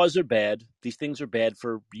these laws are bad. These things are bad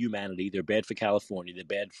for humanity. They're bad for California. They're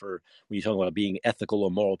bad for when you talk about being ethical or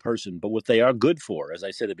moral person. But what they are good for, as I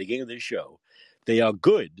said at the beginning of this show, they are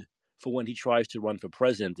good for when he tries to run for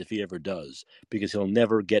president, if he ever does, because he'll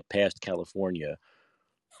never get past California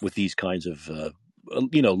with these kinds of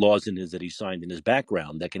laws in his that he signed in his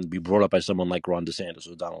background that can be brought up by someone like Ron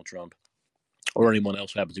DeSantis or Donald Trump or anyone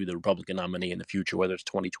else who happens to be the Republican nominee in the future, whether it's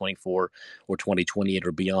 2024 or 2028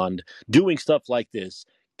 or beyond. Doing stuff like this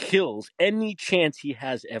kills any chance he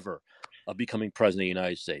has ever of becoming president of the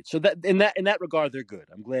United States. So that in that regard, they're good.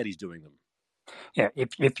 I'm glad he's doing them. Yeah,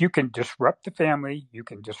 if you can disrupt the family, you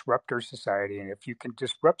can disrupt our society, and if you can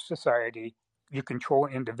disrupt society, you control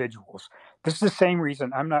individuals. This is the same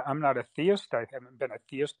reason I'm not a theist. I haven't been a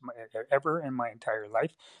theist ever in my entire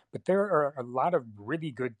life, but there are a lot of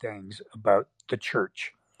really good things about the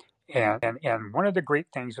church. And one of the great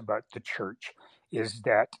things about the church is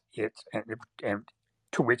that and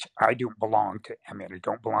to which I don't belong to. I mean, I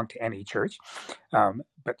don't belong to any church,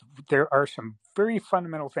 but there are some very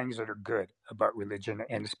fundamental things that are good about religion,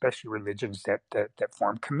 and especially religions that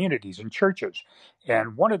form communities and churches.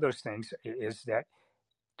 And one of those things is that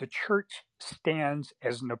the church stands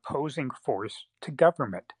as an opposing force to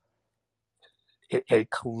government, a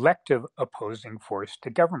collective opposing force to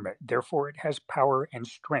government. Therefore, it has power and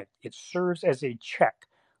strength. It serves as a check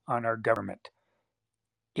on our government.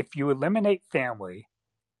 If you eliminate family,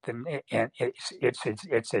 then and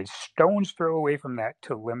it's a stone's throw away from that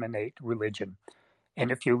to eliminate religion. And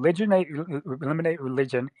if you eliminate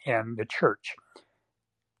religion and the church,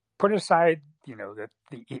 put aside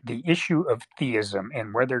the issue of theism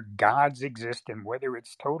and whether gods exist and whether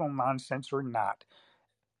it's total nonsense or not.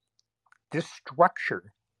 This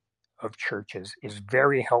structure of churches is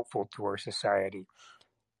very helpful to our society.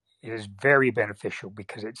 It is very beneficial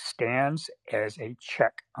because it stands as a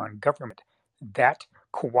check on government. That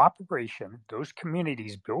cooperation, those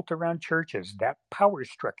communities built around churches, that power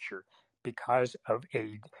structure, because of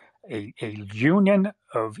a union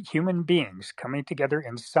of human beings coming together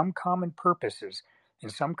in some common purposes,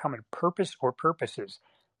 in some common purpose or purposes,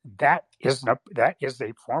 that is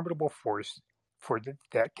a formidable force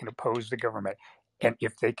that can oppose the government. And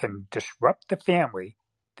if they can disrupt the family,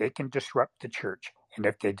 they can disrupt the church. And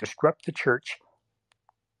if they disrupt the church,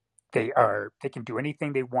 they can do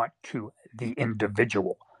anything they want to the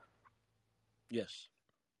individual. Yes,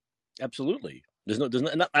 absolutely.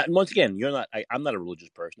 And once again, you're not. I'm not a religious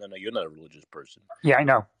person. I know you're not a religious person. Yeah, I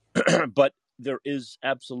know. But there is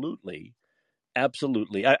absolutely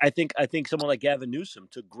Absolutely. I think someone like Gavin Newsom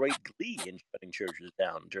took great glee in shutting churches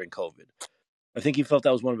down during COVID. I think he felt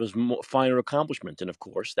that was one of his finer accomplishments, and of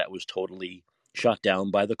course, that was totally shot down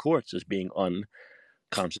by the courts as being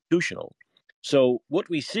unconstitutional. So what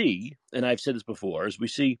we see, and I've said this before, is we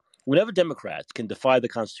see whenever Democrats can defy the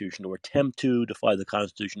Constitution or attempt to defy the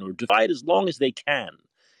Constitution or defy it as long as they can,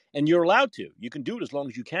 and you're allowed to, you can do it as long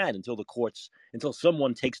as you can until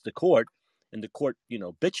someone takes the court and the court,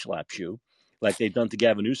 bitch slaps you, like they've done to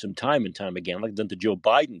Gavin Newsom time and time again, like they've done to Joe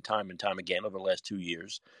Biden time and time again over the last 2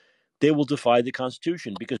 years. They will defy the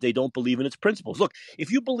Constitution because they don't believe in its principles. Look,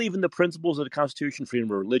 if you believe in the principles of the Constitution, freedom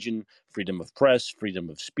of religion, freedom of press, freedom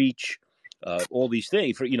of speech, all these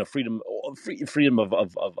things, freedom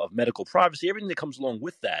of medical privacy, everything that comes along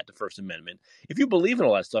with that, the First Amendment. If you believe in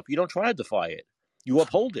all that stuff, you don't try to defy it. You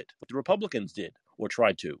uphold it. What the Republicans did or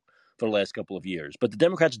tried to for the last couple of years. But the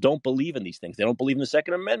Democrats don't believe in these things. They don't believe in the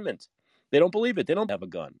Second Amendment. They don't believe it. They don't have a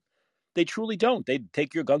gun. They truly don't. They'd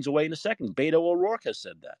take your guns away in a second. Beto O'Rourke has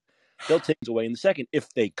said that. They'll take it away in a second if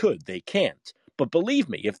they could. They can't. But believe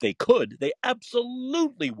me, if they could, they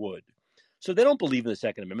absolutely would. So they don't believe in the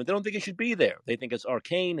Second Amendment. They don't think it should be there. They think it's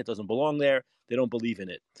arcane. It doesn't belong there. They don't believe in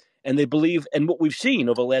it. And they believe, and what we've seen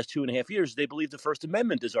over the last 2.5 years, they believe the First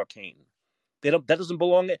Amendment is arcane. That doesn't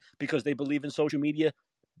belong there because they believe in social media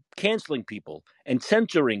canceling people and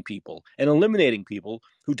censoring people and eliminating people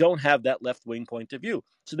who don't have that left-wing point of view.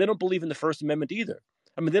 So they don't believe in the First Amendment either.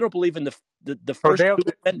 I mean, they don't believe in the Oh, first two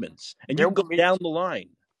amendments, and you they'll can go believe down the line.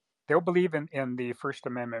 they'll believe in the First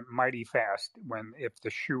Amendment mighty fast if the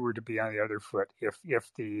shoe were to be on the other foot.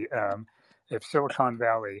 If Silicon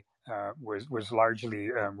Valley was largely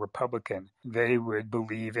Republican, they would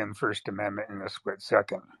believe in First Amendment in a split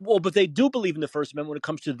second. Well, but they do believe in the First Amendment when it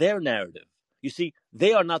comes to their narrative. You see,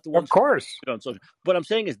 they are not the Of ones course, who on social. What I'm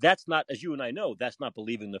saying is that's not, as you and I know, that's not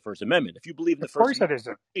believing in the First Amendment. If you believe in the of First course, it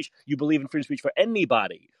Amendment, isn't. you believe in free speech for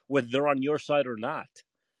anybody, whether they're on your side or not.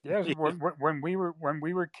 Yes, when we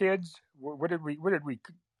were kids, what did we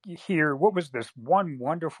hear? What was this one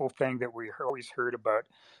wonderful thing that we always heard about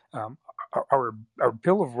our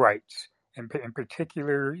Bill of Rights, and in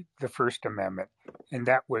particular the First Amendment, and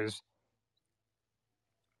that was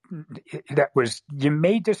you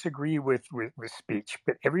may disagree with speech,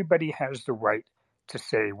 but everybody has the right to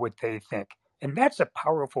say what they think, and that's a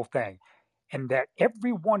powerful thing, and that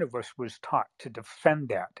every one of us was taught to defend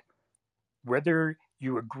that, whether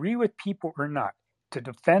you agree with people or not, to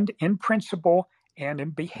defend in principle and in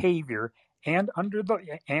behavior and under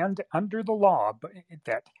the law, but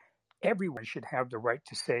that everyone should have the right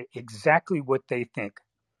to say exactly what they think.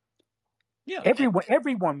 Yeah.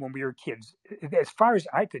 Everyone, when we were kids, as far as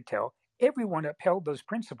I could tell, everyone upheld those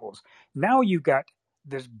principles. Now you got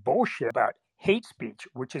this bullshit about hate speech,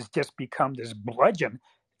 which has just become this bludgeon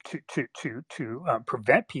to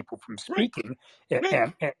prevent people from Right. speaking, Yeah.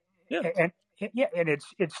 and Yeah. and yeah, and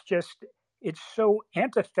it's so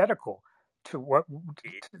antithetical to what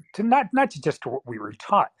to not just to what we were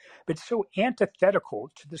taught, but so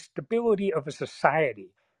antithetical to the stability of a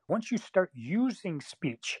society. Once you start using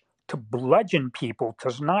speech to bludgeon people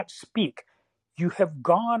to not speak, you have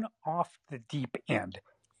gone off the deep end.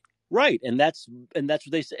 Right. And that's what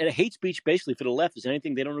they say. And hate speech basically for the left is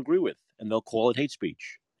anything they don't agree with, and they'll call it hate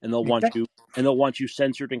speech. And they'll want you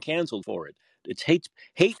censored and canceled for it. It's hate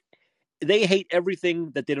they hate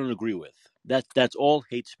everything that they don't agree with. That's all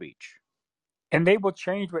hate speech. And they will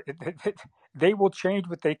change what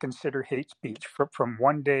they consider hate speech from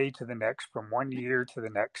one day to the next, from one year to the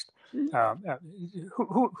next.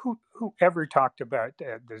 Whoever talked about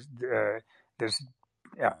this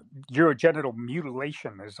urogenital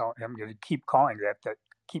mutilation, is all, I'm going to keep calling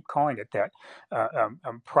it that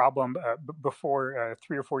problem before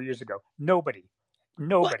 3 or 4 years ago. Nobody.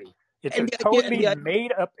 What? It's a And the idea, totally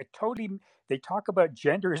made up. They talk about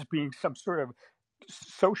gender as being some sort of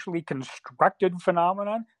socially constructed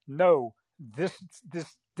phenomenon. No, this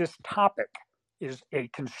topic is a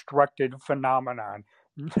constructed phenomenon.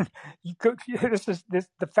 The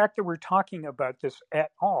fact that we're talking about this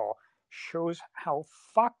at all shows how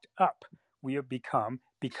fucked up we have become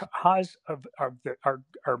because of our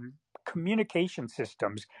communication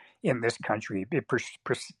systems in this country,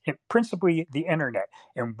 principally the internet,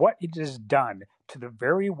 and what it has done to the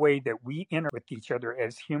very way that we interact with each other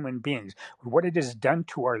as human beings, what it has done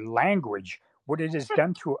to our language, what it has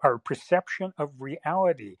done to our perception of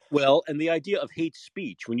reality. well, and the idea of hate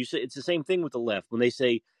speech, when you say it's the same thing with the left, when they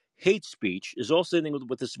say hate speech is also the thing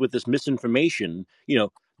with this misinformation,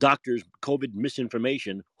 doctors, COVID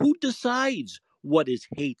misinformation. Who decides what is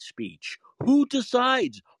hate speech? Who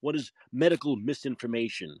decides what is medical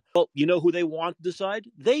misinformation? Well, you know who they want to decide?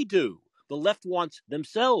 They do. The left wants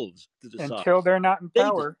themselves to decide. Until they're not in They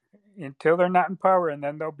power. Until they're not in power, and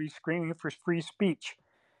then they'll be screaming for free speech.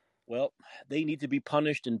 Well, they need to be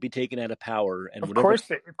punished and be taken out of power, and Of course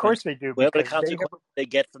they do, whatever the because consequences they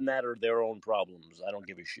get from that are their own problems. I don't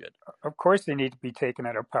give a shit. of course they need to be taken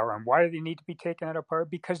out of power. And why do they need to be taken out of power?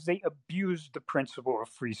 Because they abuse the principle of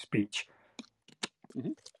free speech.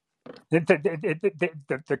 Mhm.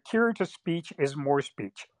 The cure to speech is more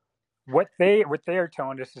speech. What they are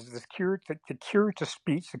telling us is the cure to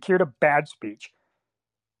speech, the cure to bad speech,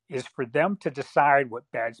 is for them to decide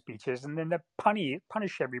what bad speech is, and then to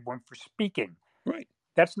punish everyone for speaking. Right.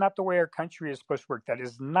 That's not the way our country is supposed to work. That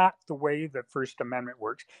is not the way the First Amendment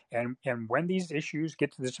works. And when these issues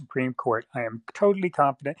get to the Supreme Court, I am totally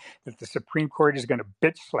confident that the Supreme Court is going to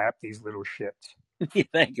bitch slap these little shits.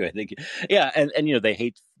 Thank you. I think, yeah, and they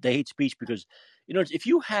hate speech because if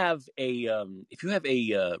you have a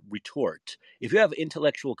retort, if you have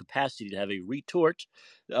intellectual capacity to have a retort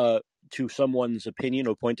to someone's opinion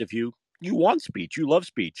or point of view, you want speech. You love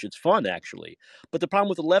speech. It's fun, actually. But the problem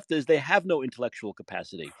with the left is they have no intellectual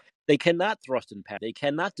capacity. They cannot thrust and pass. They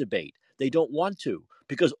cannot debate. They don't want to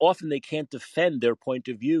because often they can't defend their point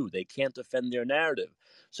of view. They can't defend their narrative.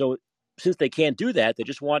 So since they can't do that, they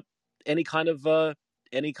just want any kind of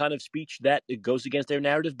speech that goes against their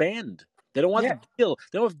narrative banned. They don't want to deal.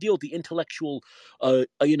 They don't have to deal with the intellectual, the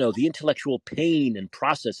intellectual pain and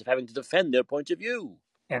process of having to defend their point of view.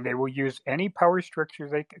 And they will use any power structure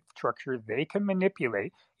they can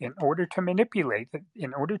manipulate in order to manipulate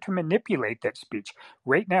that speech.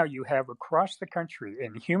 Right now, you have across the country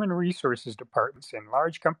in human resources departments in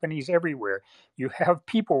large companies everywhere, you have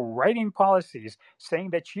people writing policies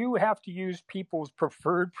saying that you have to use people's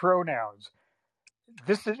preferred pronouns.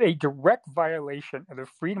 This is a direct violation of the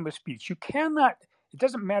freedom of speech. You cannot, it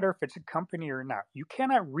doesn't matter if it's a company or not, you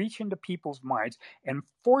cannot reach into people's minds and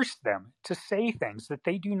force them to say things that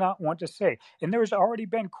they do not want to say. And there's already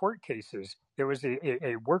been court cases. There was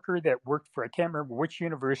a worker that worked for, I can't remember which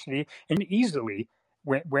university, and easily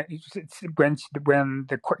when the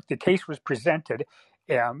case was presented,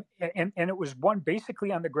 and it was won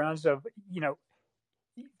basically on the grounds of,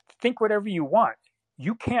 think whatever you want.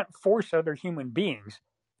 You can't force other human beings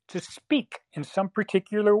to speak in some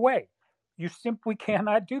particular way. You simply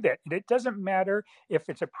cannot do that. And it doesn't matter if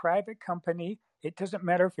it's a private company. It doesn't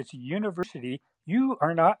matter if it's a university. You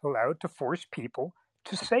are not allowed to force people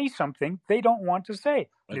to say something they don't want to say.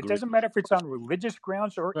 And it doesn't matter if it's on religious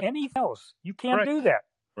grounds or anything else. You can't do that.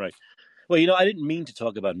 Right. Well, I didn't mean to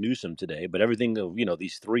talk about Newsom today, but everything,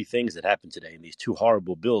 these three things that happened today and these two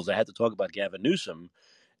horrible bills, I had to talk about Gavin Newsom.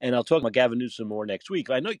 And I'll talk about Gavin Newsom more next week.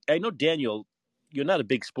 I know, Daniel, you're not a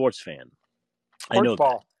big sports fan. I know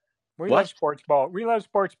ball. That. We love sports ball. We love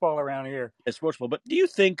sports ball around here. Yeah, sports ball. But do you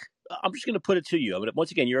think, I'm just going to put it to you, once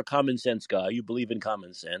again, you're a common sense guy. You believe in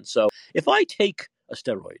common sense. So if I take a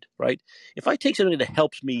steroid, right? If I take something that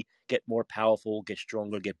helps me get more powerful, get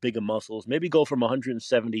stronger, get bigger muscles, maybe go from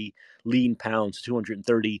 170 lean pounds to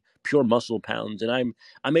 230 pure muscle pounds, and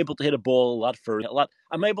I'm able to hit a ball a lot further,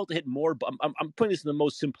 I'm able to hit more. I'm putting this in the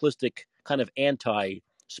most simplistic kind of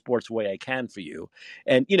anti-sports way I can for you,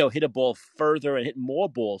 and hit a ball further and hit more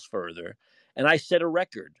balls further, and I set a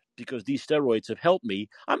record because these steroids have helped me.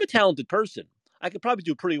 I'm a talented person. I could probably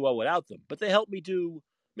do pretty well without them, but they help me do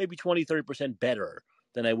maybe 20, 30% better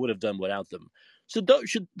than I would have done without them. So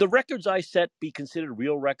should the records I set be considered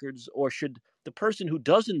real records, or should the person who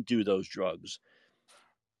doesn't do those drugs,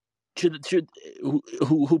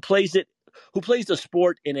 who plays the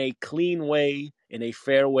sport in a clean way, in a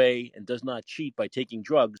fair way, and does not cheat by taking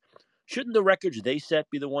drugs, shouldn't the records they set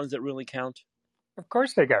be the ones that really count? Of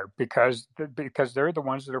course they are, because they're the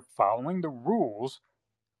ones that are following the rules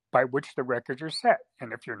by which the records are set.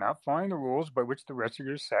 And if you're not following the rules by which the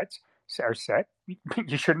records are set,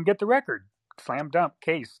 you shouldn't get the record. Slam dunk,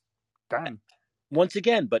 case, done. Once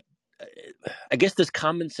again, but I guess this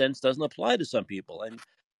common sense doesn't apply to some people. And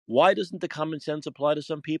why doesn't the common sense apply to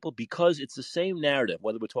some people? Because it's the same narrative,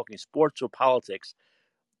 whether we're talking sports or politics.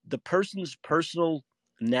 The person's personal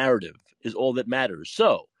narrative is all that matters.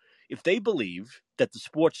 So if they believe that the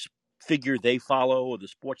sports figure they follow or the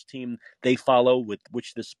sports team they follow with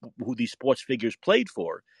who these sports figures played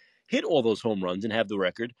for hit all those home runs and have the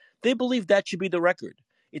record, they believe that should be the record.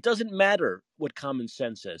 It doesn't matter what common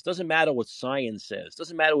sense says. It doesn't matter what science says. It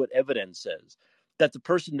doesn't matter what evidence says. That the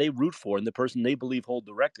person they root for and the person they believe hold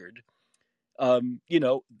the record,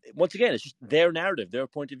 once again, it's just their narrative, their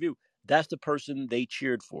point of view. That's the person they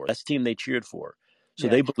cheered for. That's the team they cheered for. So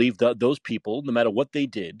they believe that those people, no matter what they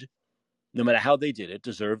did, no matter how they did it,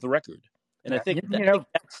 deserve the record. And Yeah, you know,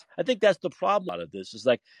 I think that's the problem out of this is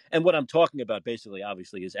like, and what I'm talking about basically,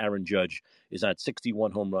 obviously, is Aaron Judge is at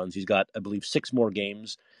 61 home runs. He's got, I believe, 6 more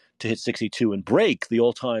games to hit 62 and break the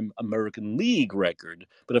all-time American League record.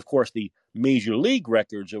 But of course, the major league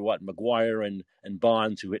records are what McGuire and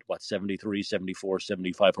Bonds, who hit what 73, 74,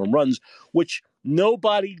 75 home runs, which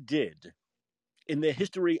nobody did in the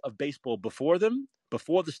history of baseball before them,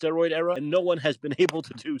 before the steroid era, and no one has been able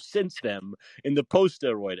to do since them in the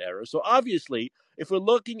post-steroid era. So obviously, if we're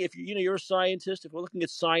looking, if you're a scientist, if we're looking at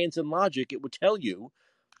science and logic, it would tell you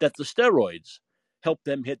that the steroids helped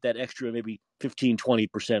them hit that extra maybe 15,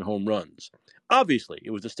 20% home runs. Obviously,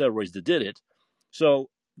 it was the steroids that did it. So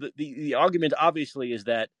the argument obviously is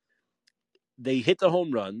that they hit the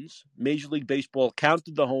home runs. Major League Baseball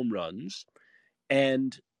counted the home runs,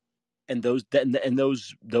 and those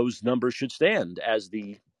numbers should stand as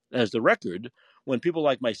the record when people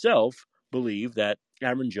like myself believe that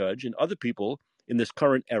Aaron Judge and other people in this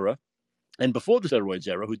current era and before the steroids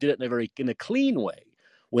era who did it in a clean way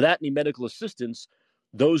without any medical assistance,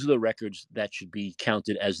 those are the records that should be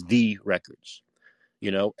counted as the records.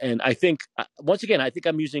 And I think once again, I think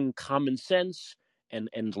I'm using common sense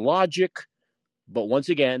and logic, but once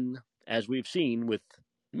again, as we've seen with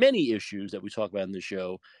many issues that we talk about in the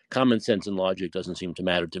show, common sense and logic doesn't seem to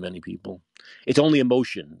matter to many people. It's only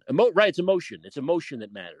emotion. Right, it's emotion. It's emotion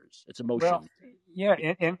that matters. It's well, emotion. yeah,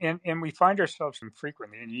 and we find ourselves in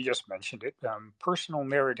frequently, and you just mentioned it, personal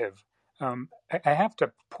narrative. I have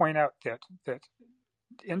to point out that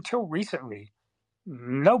until recently,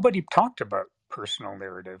 nobody talked about personal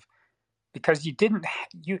narrative because you didn't.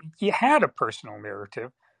 You had a personal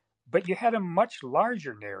narrative, but you had a much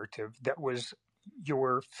larger narrative that was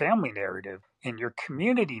your family narrative and your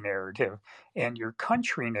community narrative and your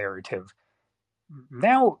country narrative.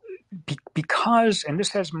 Now, because, and this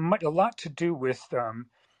has a lot to do with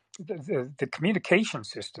the communication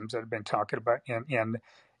systems that I've been talking about, and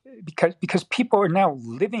because people are now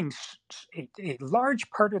living a large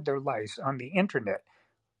part of their lives on the internet,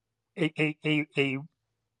 a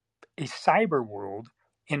cyber world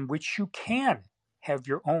in which you can have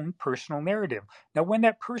your own personal narrative. Now, when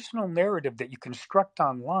that personal narrative that you construct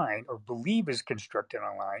online or believe is constructed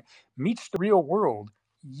online meets the real world,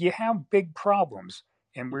 you have big problems.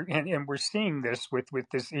 And we're seeing this with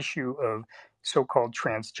this issue of so-called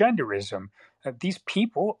transgenderism. These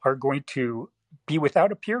people are going to be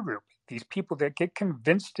without a peer group. These people that get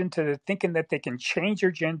convinced into thinking that they can change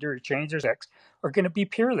their gender, change their sex, are going to be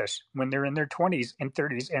peerless when they're in their 20s and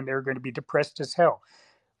 30s, and they're going to be depressed as hell.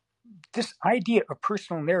 This idea of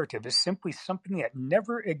personal narrative is simply something that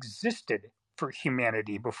never existed for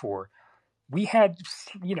humanity before. We had,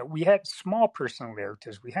 we had small personal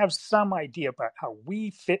narratives. We have some idea about how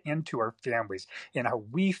we fit into our families and how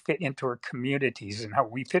we fit into our communities and how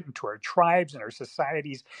we fit into our tribes and our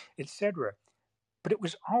societies, etc. But it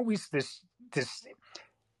was always this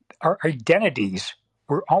our identities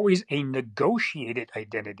were always a negotiated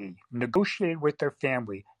identity, negotiated with their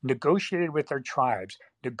family, negotiated with their tribes,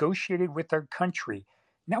 negotiated with their country.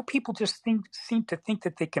 Now people just seem to think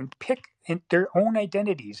that they can pick their own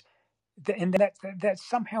identities, and that's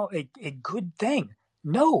somehow a good thing.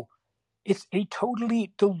 No, it's a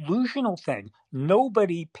totally delusional thing.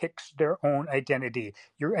 Nobody picks their own identity.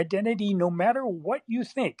 Your identity, no matter what you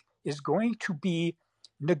think, is going to be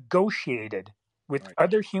negotiated with Right.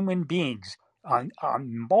 other human beings on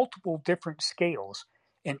multiple different scales.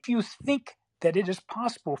 And if you think that it is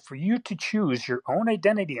possible for you to choose your own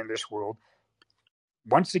identity in this world,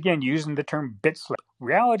 once again, using the term bit slap,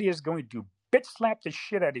 reality is going to bit slap the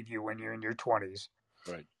shit out of you when you're in your 20s.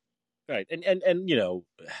 Right. Right. And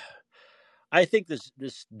I think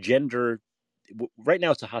this gender right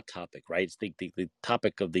now it's a hot topic, right? It's the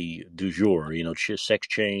topic of the du jour, sex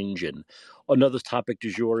change, and another topic du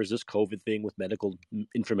jour is this COVID thing with medical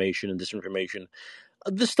information and disinformation.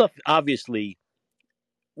 This stuff, obviously,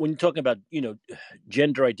 when you're talking about,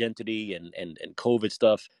 gender identity and COVID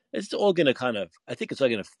stuff, it's all going to I think it's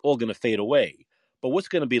all going to fade away. But what's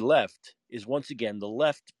going to be left is, once again, the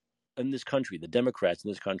left in this country, the Democrats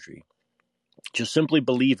in this country, just simply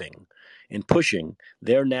believing and pushing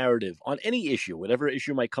their narrative on any issue, whatever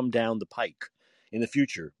issue might come down the pike in the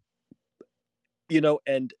future,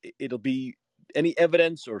 and it'll be any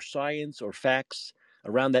evidence or science or facts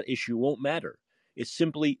around that issue won't matter. It's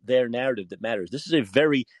simply their narrative that matters.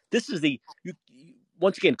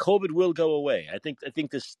 Once again, COVID will go away. I think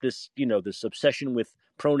this obsession with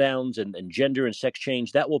pronouns and gender and sex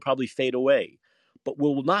change, that will probably fade away. But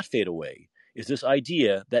what will not fade away is this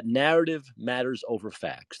idea that narrative matters over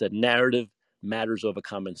facts, that narrative matters over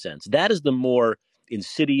common sense. That is the more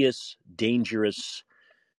insidious, dangerous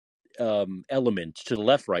element to the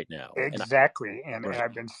left right now. And Exactly. And right,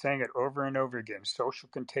 I've been saying it over and over again. Social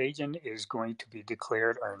contagion is going to be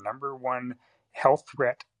declared our number one health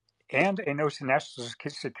threat and a national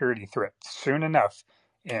security threat soon enough.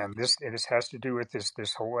 And this has to do with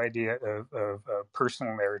this whole idea of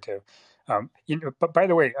personal narrative. But by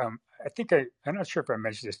the way, I'm not sure if I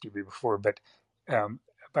mentioned this to you before, but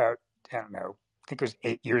about, I don't know, I think it was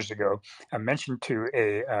 8 years ago, I mentioned to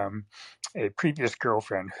a previous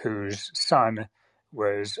girlfriend whose son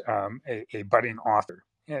was a budding author,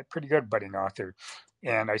 a pretty good budding author.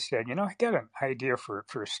 And I said, I got an idea for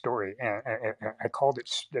a story, and I called it.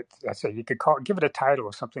 I said you could give it a title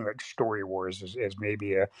of something like Story Wars, as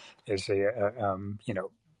maybe a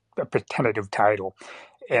tentative title.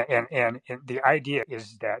 And the idea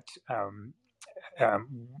is that um,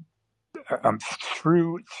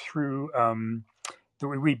 through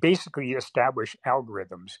we basically establish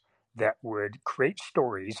algorithms that would create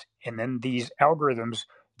stories, and then these algorithms,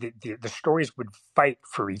 the stories would fight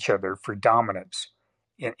for each other for dominance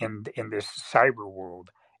in this cyber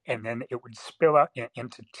world. And then it would spill out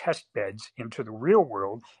into test beds into the real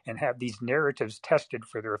world and have these narratives tested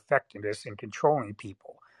for their effectiveness in controlling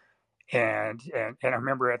people. And I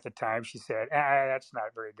remember at the time she said, that's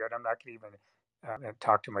not very good. I'm not going to even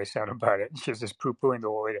talk to my son about it. She was just poo-pooing the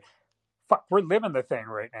whole way. Fuck, we're living the thing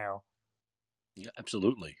right now. yeah,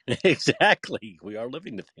 absolutely, exactly. We are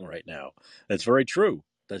living the thing right now. That's very true.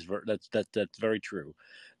 That's very true.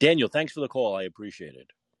 Daniel, thanks for the call. I appreciate it.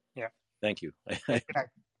 Yeah. Thank you. Good night.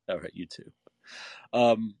 All right, you too.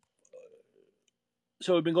 Um,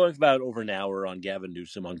 so we've been going for about over an hour on Gavin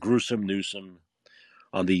Newsom, on Gruesome Newsom,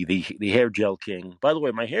 on the hair gel king. By the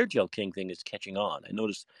way, my hair gel king thing is catching on. I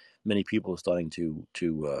noticed many people are starting to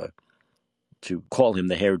call him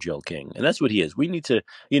the hair gel king, and that's what he is. We need to,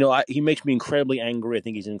 he makes me incredibly angry. I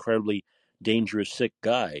think he's an incredibly dangerous, sick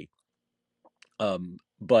guy,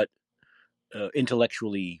 but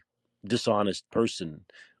intellectually dishonest person.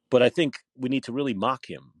 But I think we need to really mock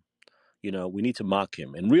him. We need to mock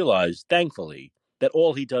him and realize, thankfully, that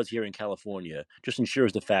all he does here in California just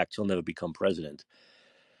ensures the fact he'll never become president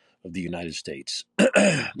of the United States.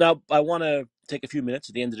 Now, I want to take a few minutes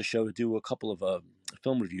at the end of the show to do a couple of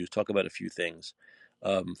film reviews, talk about a few things.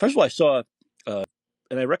 First of all, I saw,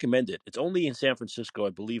 and I recommend it. It's only in San Francisco, I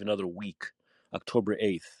believe, another week, October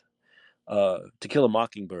 8th. To Kill a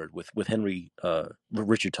Mockingbird with Henry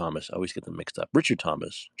Richard Thomas. I always get them mixed up. Richard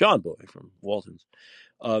Thomas, John Boy from Waltons,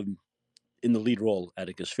 in the lead role,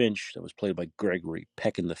 Atticus Finch, that was played by Gregory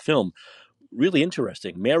Peck in the film. Really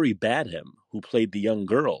interesting. Mary Badham, who played the young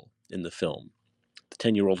girl in the film, the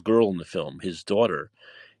 10-year-old girl in the film, his daughter,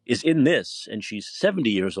 is in this, and she's 70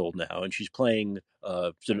 years old now, and she's playing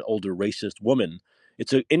an older racist woman.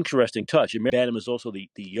 It's an interesting touch. And Mary Badham is also the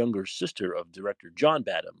younger sister of director John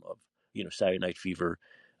Badham of Saturday Night Fever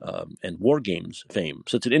and War Games fame.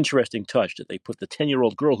 So it's an interesting touch that they put the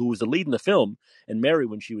 10-year-old girl who was the lead in the film, and Mary,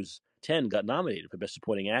 when she was 10, got nominated for Best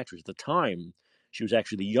Supporting Actress. At the time, she was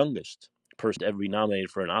actually the youngest person to ever be nominated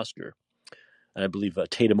for an Oscar. And I believe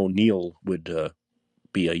Tatum O'Neal would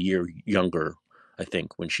be a year younger, I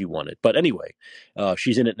think, when she won it. But anyway,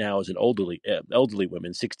 she's in it now as an elderly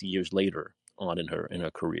woman, 60 years later on in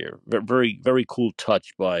her career. Very, very cool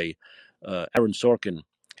touch by Aaron Sorkin,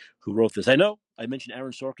 who wrote this. I know I mentioned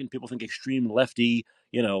Aaron Sorkin. People think extreme lefty,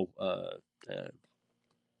 the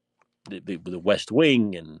West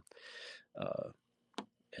Wing and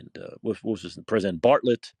what was this? President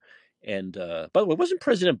Bartlett. And by the way, wasn't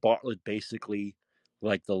President Bartlett basically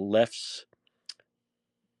like the left's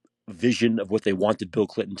vision of what they wanted Bill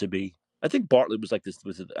Clinton to be? I think Bartlett was like this.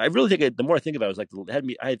 I really think the more I think about it, it was like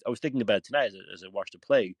I was thinking about it tonight as I watched the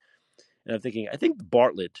play, and I'm thinking I think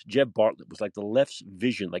Jeb Bartlett was like the left's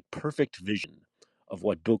vision, like perfect vision of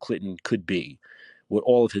what Bill Clinton could be, with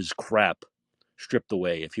all of his crap stripped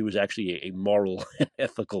away. If he was actually a moral and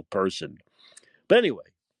ethical person. But anyway,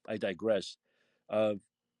 I digress.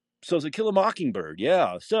 So To Kill a Mockingbird,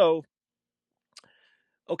 yeah. So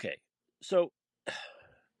okay, so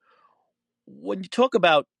when you talk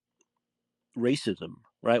about racism,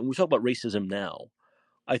 right? When we talk about racism now,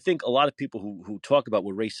 I think a lot of people who talk about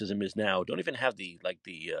what racism is now don't even have the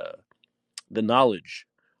knowledge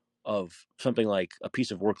of something like a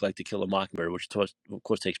piece of work like To Kill a Mockingbird, which of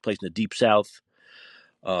course takes place in the Deep South.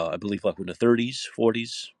 I believe like in the 30s,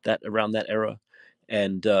 40s, that around that era,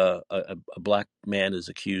 and a black man is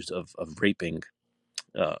accused of raping,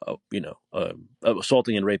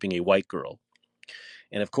 assaulting and raping a white girl.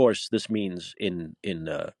 And of course, this means in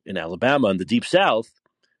Alabama, in the Deep South,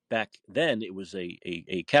 back then it was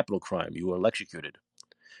a capital crime. You were electrocuted.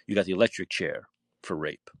 You got the electric chair for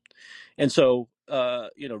rape. And so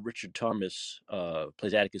Richard Thomas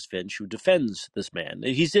plays Atticus Finch, who defends this man.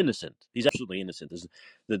 He's innocent. He's absolutely innocent.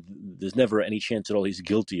 There's never any chance at all he's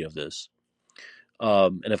guilty of this.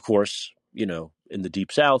 And of course, in the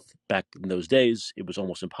Deep South, back in those days, it was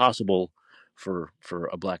almost impossible for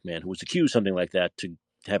a black man who was accused something like that to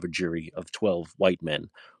have a jury of 12 white men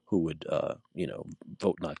who would,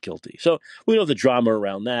 vote not guilty. So we know the drama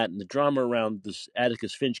around that, and the drama around this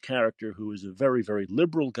Atticus Finch character, who is a very, very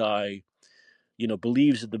liberal guy,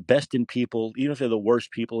 believes that the best in people, even if they're the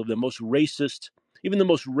worst people, the most racist, even the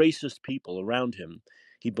most racist people around him,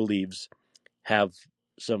 he believes have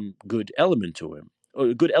some good element to him, or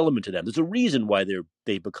a good element to them. There's a reason why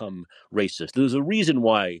they become racist. There's a reason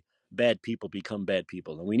why bad people become bad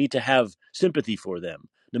people, and we need to have sympathy for them,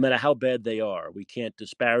 no matter how bad they are. We can't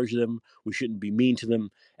disparage them. We shouldn't be mean to them.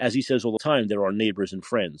 As he says all the time, they're our neighbors and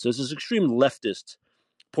friends. There's this extreme leftist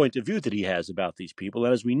point of view that he has about these people,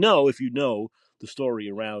 and as we know, if you know the story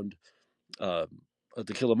around To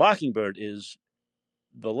Kill a Mockingbird, is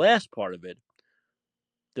the last part of it.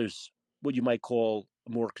 There's what you might call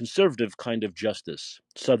a more conservative kind of justice,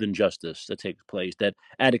 Southern justice, that takes place, that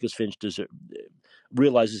Atticus Finch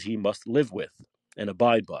realizes he must live with and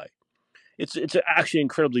abide by. It's actually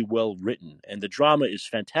incredibly well written, and the drama is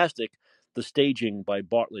fantastic. The staging by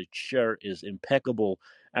Bartlett Sher is impeccable.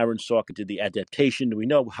 Aaron Sorkin did the adaptation. We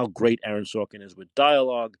know how great Aaron Sorkin is with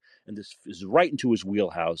dialogue, and this is right into his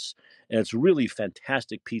wheelhouse. And it's a really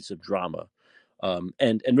fantastic piece of drama.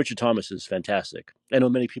 And Richard Thomas is fantastic. I know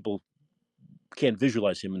many people can't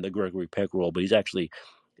visualize him in the Gregory Peck role, but he's actually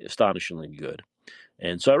astonishingly good.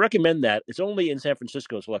 And so I recommend that. It's only in San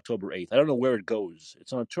Francisco until October 8th. I don't know where it goes.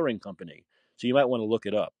 It's on a touring company, so you might want to look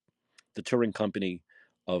it up. The touring company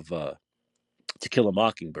of To Kill a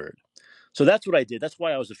Mockingbird. So that's what I did. That's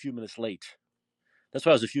why I was a few minutes late.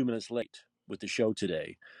 With the show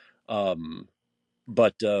today.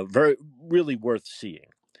 But very, really worth seeing.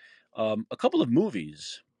 A couple of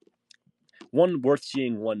movies, one worth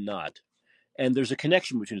seeing, one not. And there's a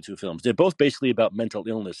connection between the two films. They're both basically about mental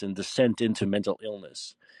illness and descent into mental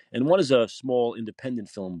illness. And one is a small independent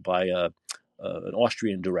film by an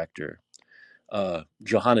Austrian director,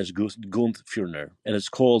 Johannes Guntfurner, and it's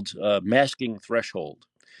called Masking Threshold.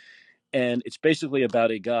 And it's basically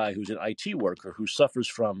about a guy who's an IT worker who suffers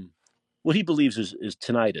from what he believes is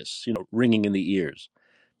tinnitus, ringing in the ears.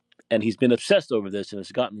 And he's been obsessed over this, and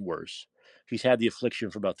it's gotten worse. He's had the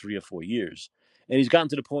affliction for about 3 or 4 years. And he's gotten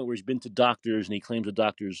to the point where he's been to doctors, and he claims the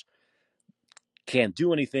doctors can't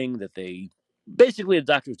do anything, that the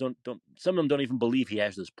doctors don't, some of them don't even believe he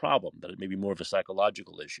has this problem, that it may be more of a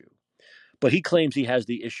psychological issue. But he claims he has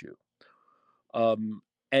the issue.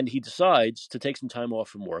 And he decides to take some time off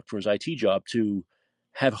from work for his IT job to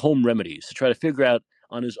have home remedies, to try to figure out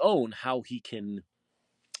on his own how he can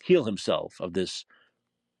heal himself of this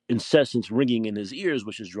incessant ringing in his ears,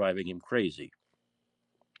 which is driving him crazy.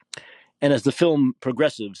 And as the film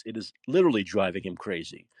progresses, it is literally driving him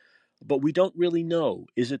crazy. But we don't really know.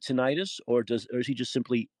 Is it tinnitus, or is he just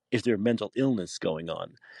simply, is there mental illness going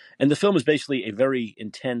on? And the film is basically a very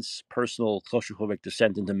intense, personal, claustrophobic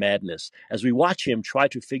descent into madness as we watch him try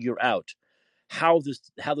to figure out how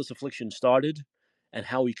this affliction started and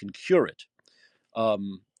how he can cure it.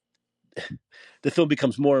 The film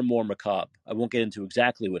becomes more and more macabre. I won't get into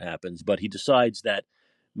exactly what happens, but he decides that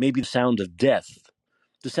maybe the sound of death,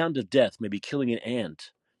 maybe killing an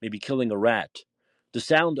ant, maybe killing a rat, the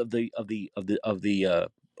sound of the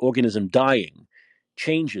organism dying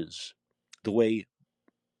changes the way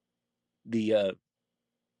the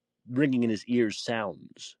ringing in his ears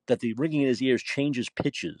sounds. That the ringing in his ears changes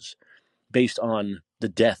pitches based on the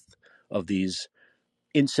death of these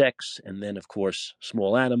insects, and then of course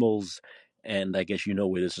small animals, and I guess you know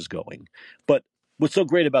where this is going. But what's so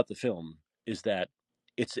great about the film is that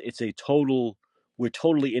it's a total, we're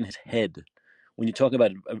totally in his head when you talk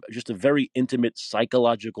about just a very intimate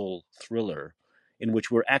psychological thriller in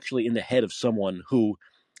which we're actually in the head of someone who,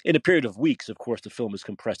 in a period of weeks, of course the film is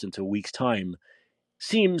compressed into a week's time,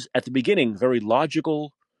 seems at the beginning very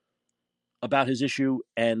logical about his issue,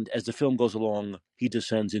 and as the film goes along he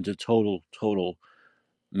descends into total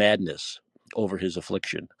madness over his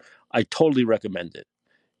affliction. I totally recommend it.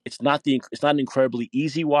 It's not an incredibly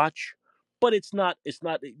easy watch, but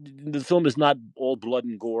the film is not all blood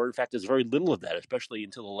and gore. In fact, there's very little of that, especially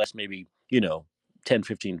until the last maybe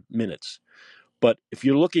 10-15 minutes. But if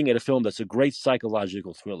you're looking at a film that's a great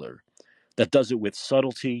psychological thriller that does it with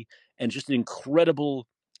subtlety and just an incredible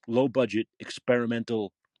low budget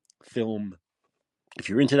experimental film, if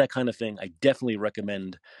you're into that kind of thing, I definitely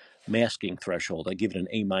recommend Masking Threshold. I give it an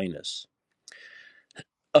A-.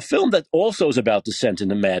 A film that also is about descent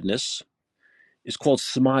into madness is called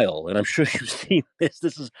Smile, and I'm sure you've seen this.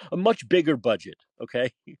 This is a much bigger budget,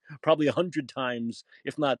 okay? Probably 100 times,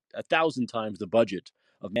 if not 1,000 times, the budget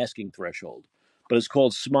of Masking Threshold. But it's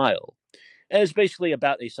called Smile, and it's basically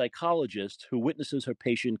about a psychologist who witnesses her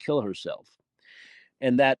patient kill herself,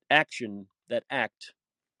 and that act,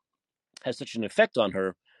 has such an effect on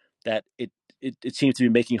her that it seems to be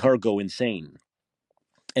making her go insane.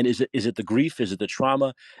 And is it the grief? Is it the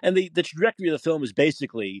trauma? And the trajectory of the film is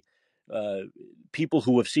basically uh, people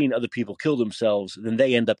who have seen other people kill themselves, then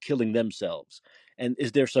they end up killing themselves. And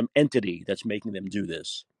is there some entity that's making them do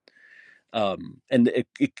this? And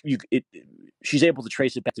she's able to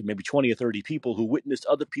trace it back to maybe 20 or 30 people who witnessed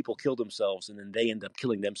other people kill themselves, and then they end up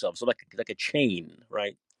killing themselves. So like a chain,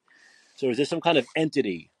 right? So is there some kind of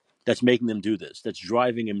entity that's making them do this? That's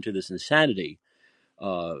driving them to this insanity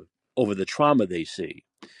uh, over the trauma they see?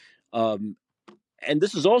 Um, and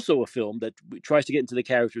this is also a film that tries to get into the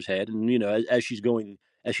character's head, and as she's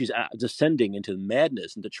descending into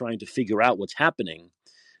madness, into trying to figure out what's happening.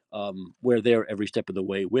 We're there every step of the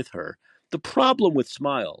way with her. The problem with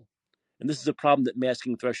Smile, and this is a problem that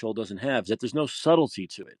Masking Threshold doesn't have, is that there's no subtlety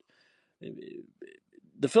to it.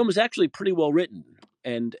 The film is actually pretty well written,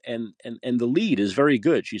 and the lead is very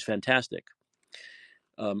good. She's fantastic.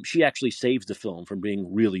 She actually saves the film from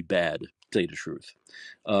being really bad, to tell you the truth.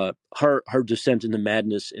 Her descent into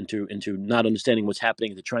madness, into not understanding what's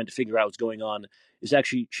happening, into trying to figure out what's going on, is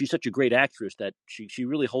actually, she's such a great actress that she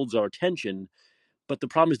really holds our attention. But the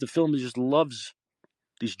problem is the film just loves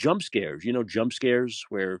these jump scares. Jump scares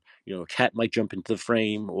where a cat might jump into the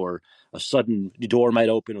frame, or a sudden door might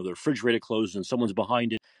open, or the refrigerator closes and someone's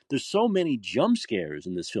behind it. There's so many jump scares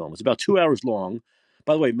in this film. It's about 2 hours long.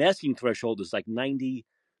 By the way, Masking Threshold is like 90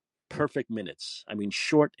 perfect minutes. I mean,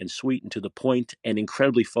 short and sweet and to the point and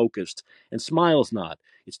incredibly focused. And Smile's not.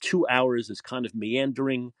 It's 2 hours. It's kind of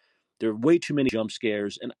meandering. There are way too many jump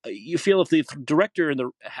scares, and you feel if the director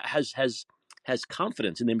has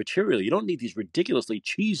confidence in their material, you don't need these ridiculously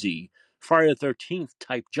cheesy Friday the 13th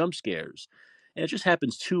type jump scares. And it just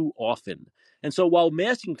happens too often. And so while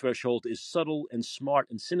Masking Threshold is subtle and smart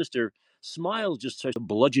and sinister, Smile just starts to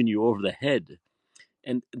bludgeon you over the head.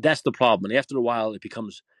 And that's the problem. And after a while, it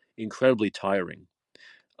becomes incredibly tiring,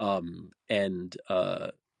 and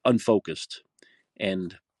unfocused.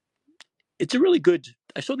 And it's a really good.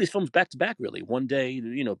 I saw these films back to back, really, one day,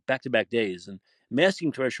 back to back days. And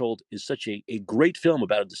Masking Threshold is such a great film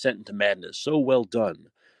about a descent into madness. So well done,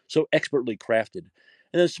 so expertly crafted.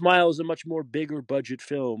 And then Smile is a much more bigger budget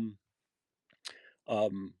film,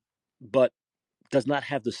 but does not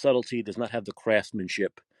have the subtlety, does not have the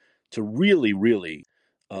craftsmanship to really, really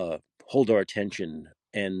hold our attention,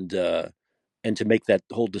 and to make that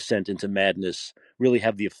whole descent into madness really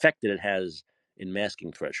have the effect that it has in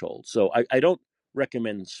Masking Threshold. So I don't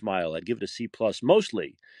recommend Smile. I'd give it a C plus,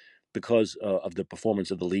 mostly because of the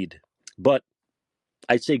performance of the lead. But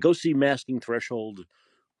I'd say go see Masking Threshold,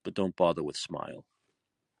 but don't bother with Smile.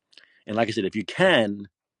 And like I said, if you can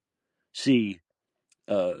see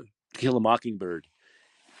Kill a Mockingbird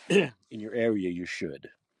in your area, you should,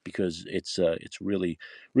 because it's really,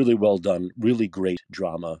 really well done, really great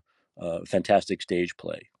drama, fantastic stage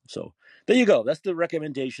play. So there you go. That's the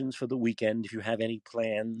recommendations for the weekend. If you have any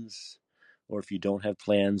plans, or if you don't have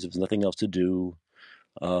plans, if there's nothing else to do,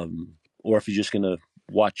 or if you're just going to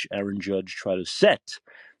watch Aaron Judge try to set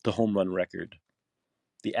the home run record,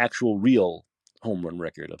 the actual real home run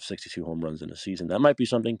record of 62 home runs in a season, that might be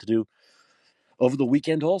something to do over the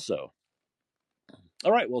weekend also.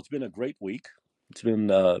 All right. Well, it's been a great week. It's been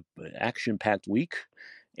an action-packed week,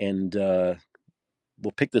 and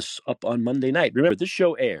we'll pick this up on Monday night. Remember, this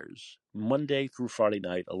show airs Monday through Friday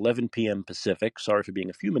night, 11 p.m. Pacific. Sorry for being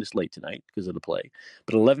a few minutes late tonight because of the play.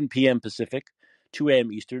 But 11 p.m. Pacific, 2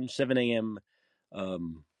 a.m. Eastern, 7 a.m.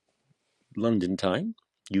 London time,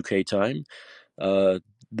 UK time. The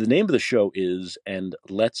name of the show is And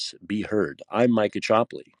Let's Be Heard. I'm Micah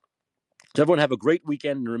Chopley. So everyone have a great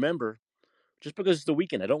weekend. And remember, just because it's the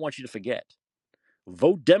weekend, I don't want you to forget.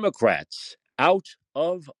 Vote Democrats out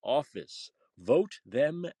of office. Vote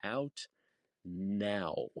them out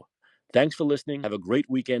now. Thanks for listening. Have a great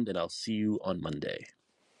weekend, and I'll see you on Monday.